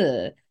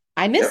 ugh,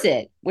 I miss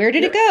it. Where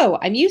did it go?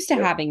 I'm used to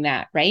having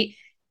that. Right.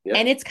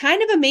 And it's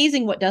kind of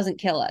amazing what doesn't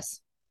kill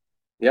us.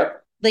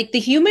 Like the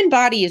human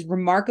body is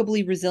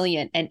remarkably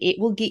resilient, and it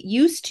will get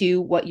used to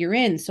what you're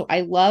in. So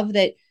I love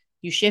that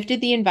you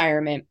shifted the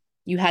environment.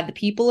 You had the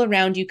people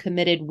around you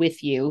committed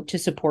with you to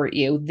support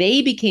you.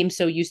 They became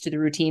so used to the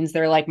routines.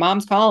 They're like,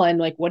 mom's calling.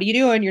 Like, what are you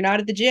doing? You're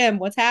not at the gym.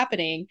 What's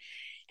happening?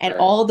 And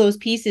all those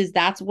pieces,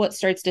 that's what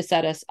starts to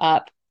set us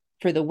up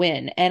for the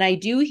win. And I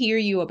do hear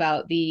you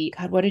about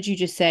God, what did you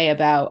just say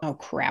about, oh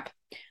crap.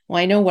 Well,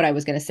 I know what I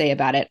was going to say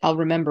about it. I'll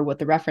remember what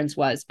the reference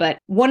was. But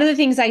one of the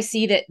things I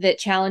see that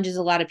challenges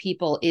a lot of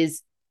people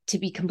is, to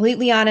be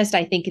completely honest,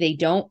 I think they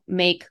don't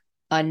make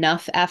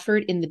enough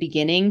effort in the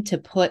beginning to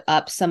put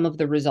up some of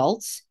the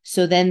results.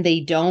 So then they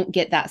don't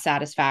get that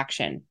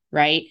satisfaction,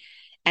 right?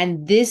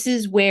 And this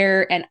is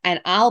where, and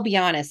I'll be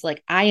honest,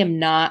 like I am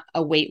not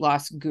a weight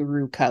loss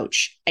guru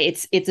coach.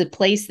 It's a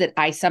place that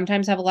I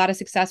sometimes have a lot of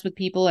success with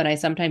people and I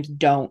sometimes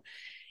don't.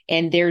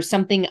 And there's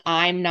something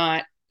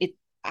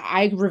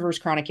I reverse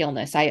chronic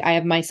illness. I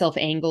have myself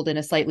angled in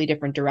a slightly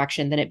different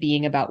direction than it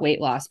being about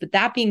weight loss. But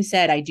that being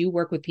said, I do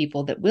work with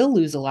people that will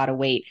lose a lot of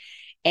weight.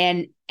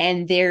 And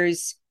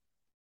there's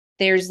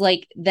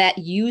like that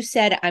you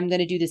said, I'm going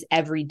to do this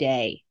every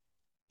day,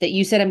 that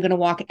you said, I'm going to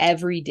walk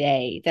every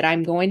day, that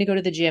I'm going to go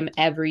to the gym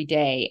every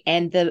day.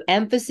 And the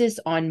emphasis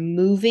on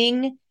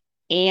moving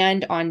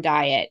and on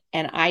diet.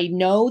 And I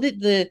know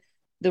that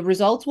the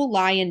results will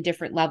lie in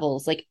different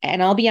levels. Like,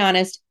 and I'll be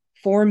honest,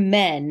 for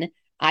men,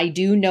 I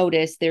do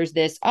notice there's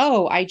this,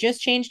 oh, I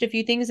just changed a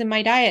few things in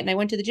my diet and I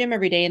went to the gym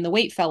every day and the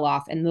weight fell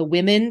off. And the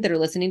women that are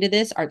listening to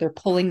this they're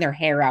pulling their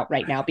hair out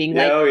right now, being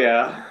like, oh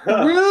yeah,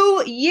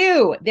 screw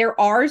you. There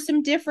are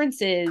some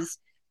differences,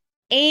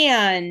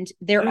 and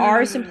there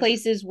are some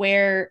places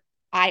where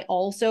I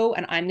also,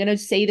 and I'm going to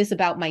say this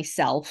about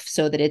myself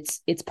so that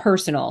it's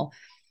personal,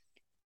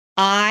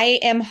 I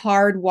am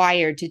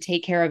hardwired to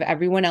take care of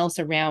everyone else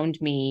around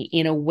me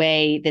in a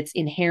way that's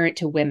inherent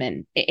to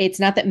women. It's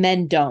not that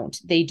men don't,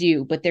 they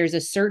do, but there's a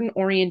certain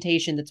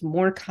orientation that's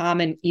more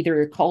common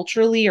either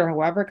culturally or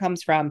however it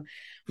comes from,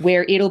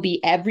 where it'll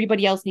be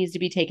everybody else needs to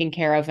be taken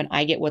care of and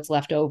I get what's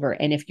left over.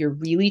 And if you're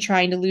really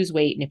trying to lose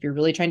weight and if you're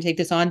really trying to take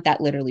this on,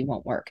 that literally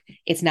won't work.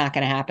 It's not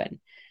going to happen.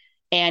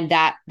 And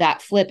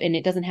that flip, and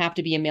it doesn't have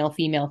to be a male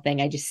female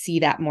thing. I just see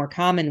that more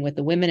common with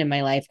the women in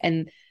my life.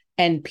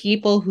 And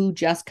people who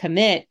just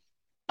commit,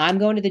 I'm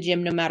going to the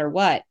gym no matter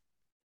what.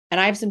 And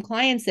I have some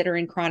clients that are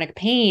in chronic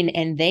pain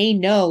and they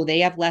know they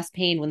have less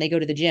pain when they go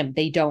to the gym.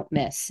 They don't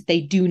miss.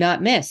 They do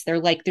not miss. They're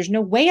like, there's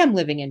no way I'm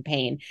living in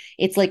pain.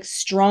 It's like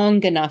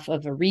strong enough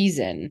of a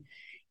reason.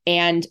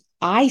 And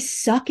I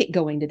suck at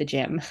going to the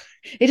gym.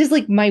 It is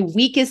like my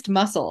weakest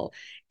muscle.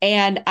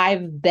 And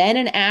I've been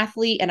an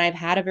athlete and I've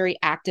had a very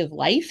active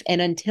life. And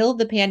until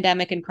the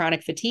pandemic and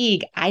chronic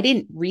fatigue, I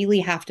didn't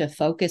really have to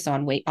focus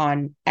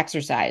on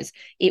exercise.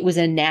 It was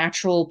a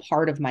natural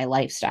part of my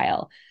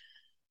lifestyle.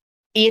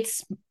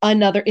 It's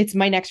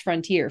my next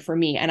frontier for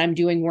me. And I'm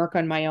doing work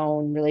on my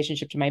own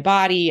relationship to my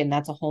body. And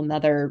that's a whole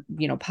nother,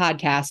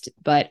 podcast,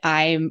 but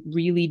I'm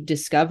really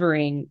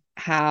discovering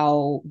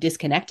how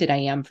disconnected I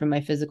am from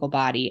my physical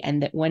body.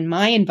 And that when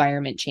my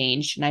environment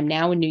changed, and I'm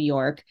now in New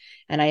York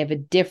and I have a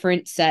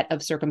different set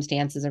of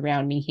circumstances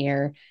around me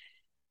here,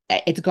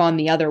 it's gone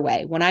the other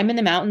way. When I'm in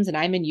the mountains and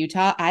I'm in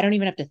Utah, I don't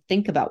even have to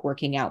think about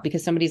working out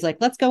because somebody's like,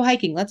 let's go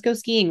hiking, let's go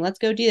skiing, let's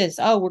go do this.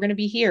 Oh, we're going to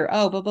be here.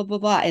 Oh, blah, blah, blah,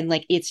 blah. And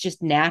like, it's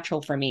just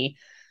natural for me.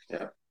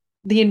 Yeah.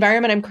 The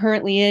environment I'm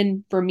currently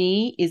in for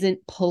me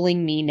isn't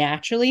pulling me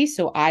naturally.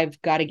 So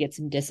I've got to get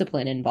some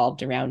discipline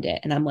involved around it.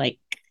 And I'm like,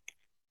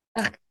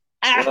 ah,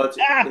 Well, ah, it's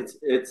ah. it's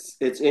it's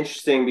it's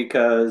interesting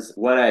because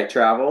when I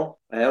travel,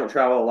 I don't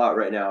travel a lot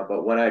right now,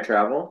 but when I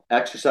travel,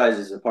 exercise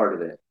is a part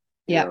of it.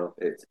 You Yep. know,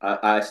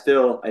 I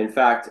still, in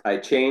fact, I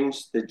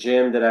changed the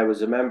gym that I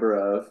was a member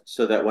of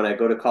so that when I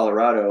go to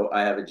Colorado,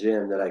 I have a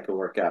gym that I can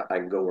work out. I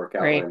can go work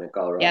out when Great. I'm in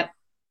Colorado. Yep.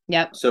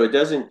 Yep. So it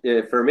doesn't,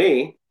 for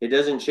me, it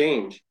doesn't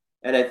change.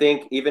 And I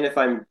think even if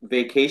I'm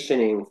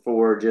vacationing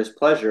for just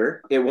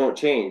pleasure, it won't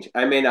change.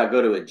 I may not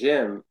go to a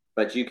gym,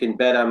 but you can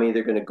bet I'm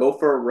either going to go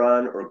for a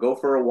run or go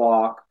for a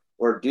walk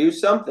or do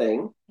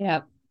something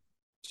Yep.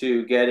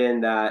 to get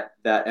in that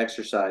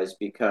exercise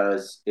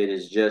because it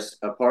is just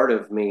a part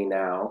of me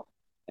now.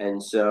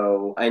 And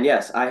so, and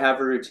yes, I have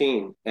a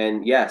routine.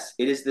 And yes,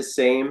 it is the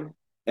same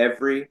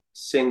every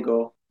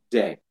single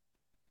day.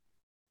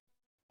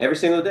 Every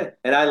single day.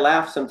 And I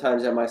laugh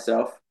sometimes at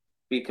myself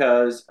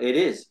because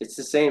it's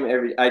the same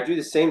I do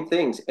the same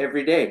things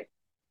every day.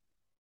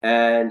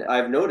 And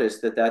I've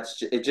noticed that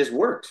it just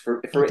works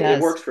It it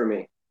does. works for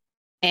me.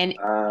 And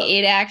Uh,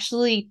 it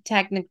actually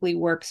technically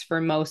works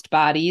for most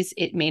bodies.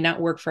 It may not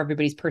work for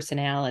everybody's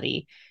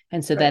personality.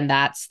 And so right. then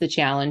that's the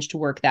challenge to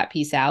work that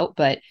piece out.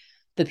 But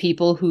the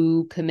people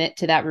who commit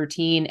to that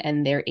routine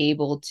and they're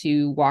able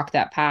to walk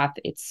that path,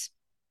 it's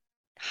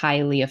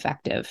highly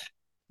effective.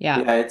 Yeah.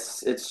 Yeah,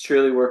 it's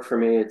truly worked for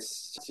me.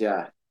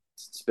 Yeah,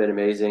 it's been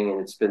amazing and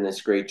it's been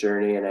this great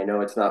journey and I know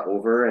it's not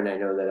over and I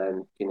know that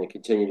I'm going to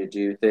continue to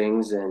do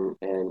things and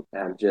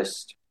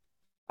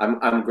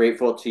I'm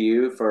grateful to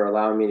you for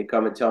allowing me to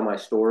come and tell my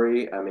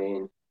story. I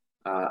mean,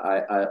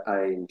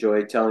 I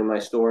enjoy telling my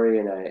story,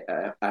 and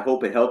I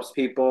hope it helps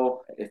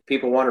people. If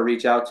people want to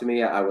reach out to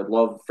me, I would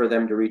love for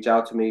them to reach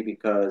out to me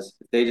because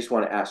if they just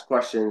want to ask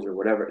questions or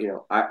whatever,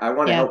 I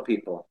want to Yeah. help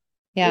people.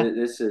 Yeah.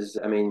 This is,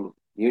 I mean,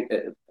 you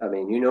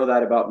know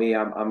that about me.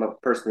 I'm a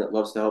person that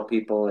loves to help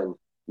people and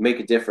make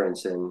a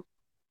difference. And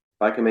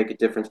if I can make a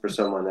difference for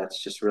someone,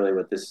 that's just really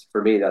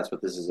for me, that's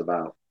what this is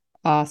about.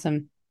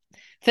 Awesome.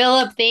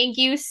 Philip, thank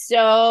you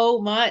so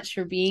much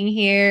for being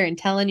here and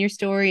telling your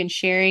story and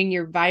sharing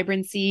your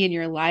vibrancy and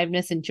your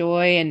aliveness and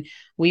joy. And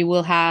we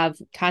will have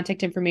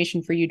contact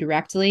information for you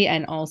directly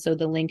and also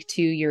the link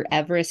to your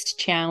Everest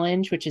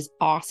challenge, which is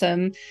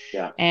awesome.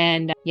 Yeah,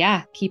 And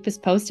yeah, keep us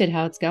posted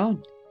how it's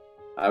going.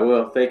 I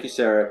will. Thank you,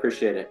 Sarah. I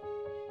appreciate it.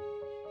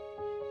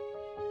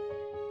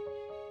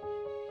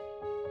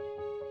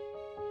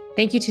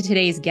 Thank you to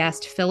today's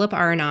guest, Philip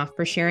Aronoff,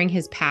 for sharing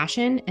his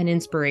passion and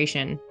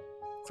inspiration.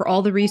 For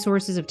all the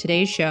resources of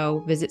today's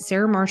show, visit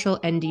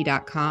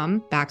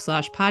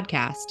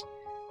sarahmarshallnd.com/podcast.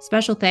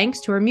 Special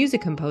thanks to our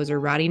music composer,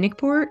 Roddy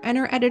Nickport, and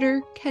our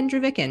editor, Kendra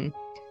Vicken.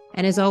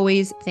 And as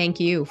always, thank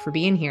you for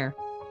being here.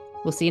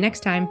 We'll see you next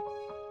time.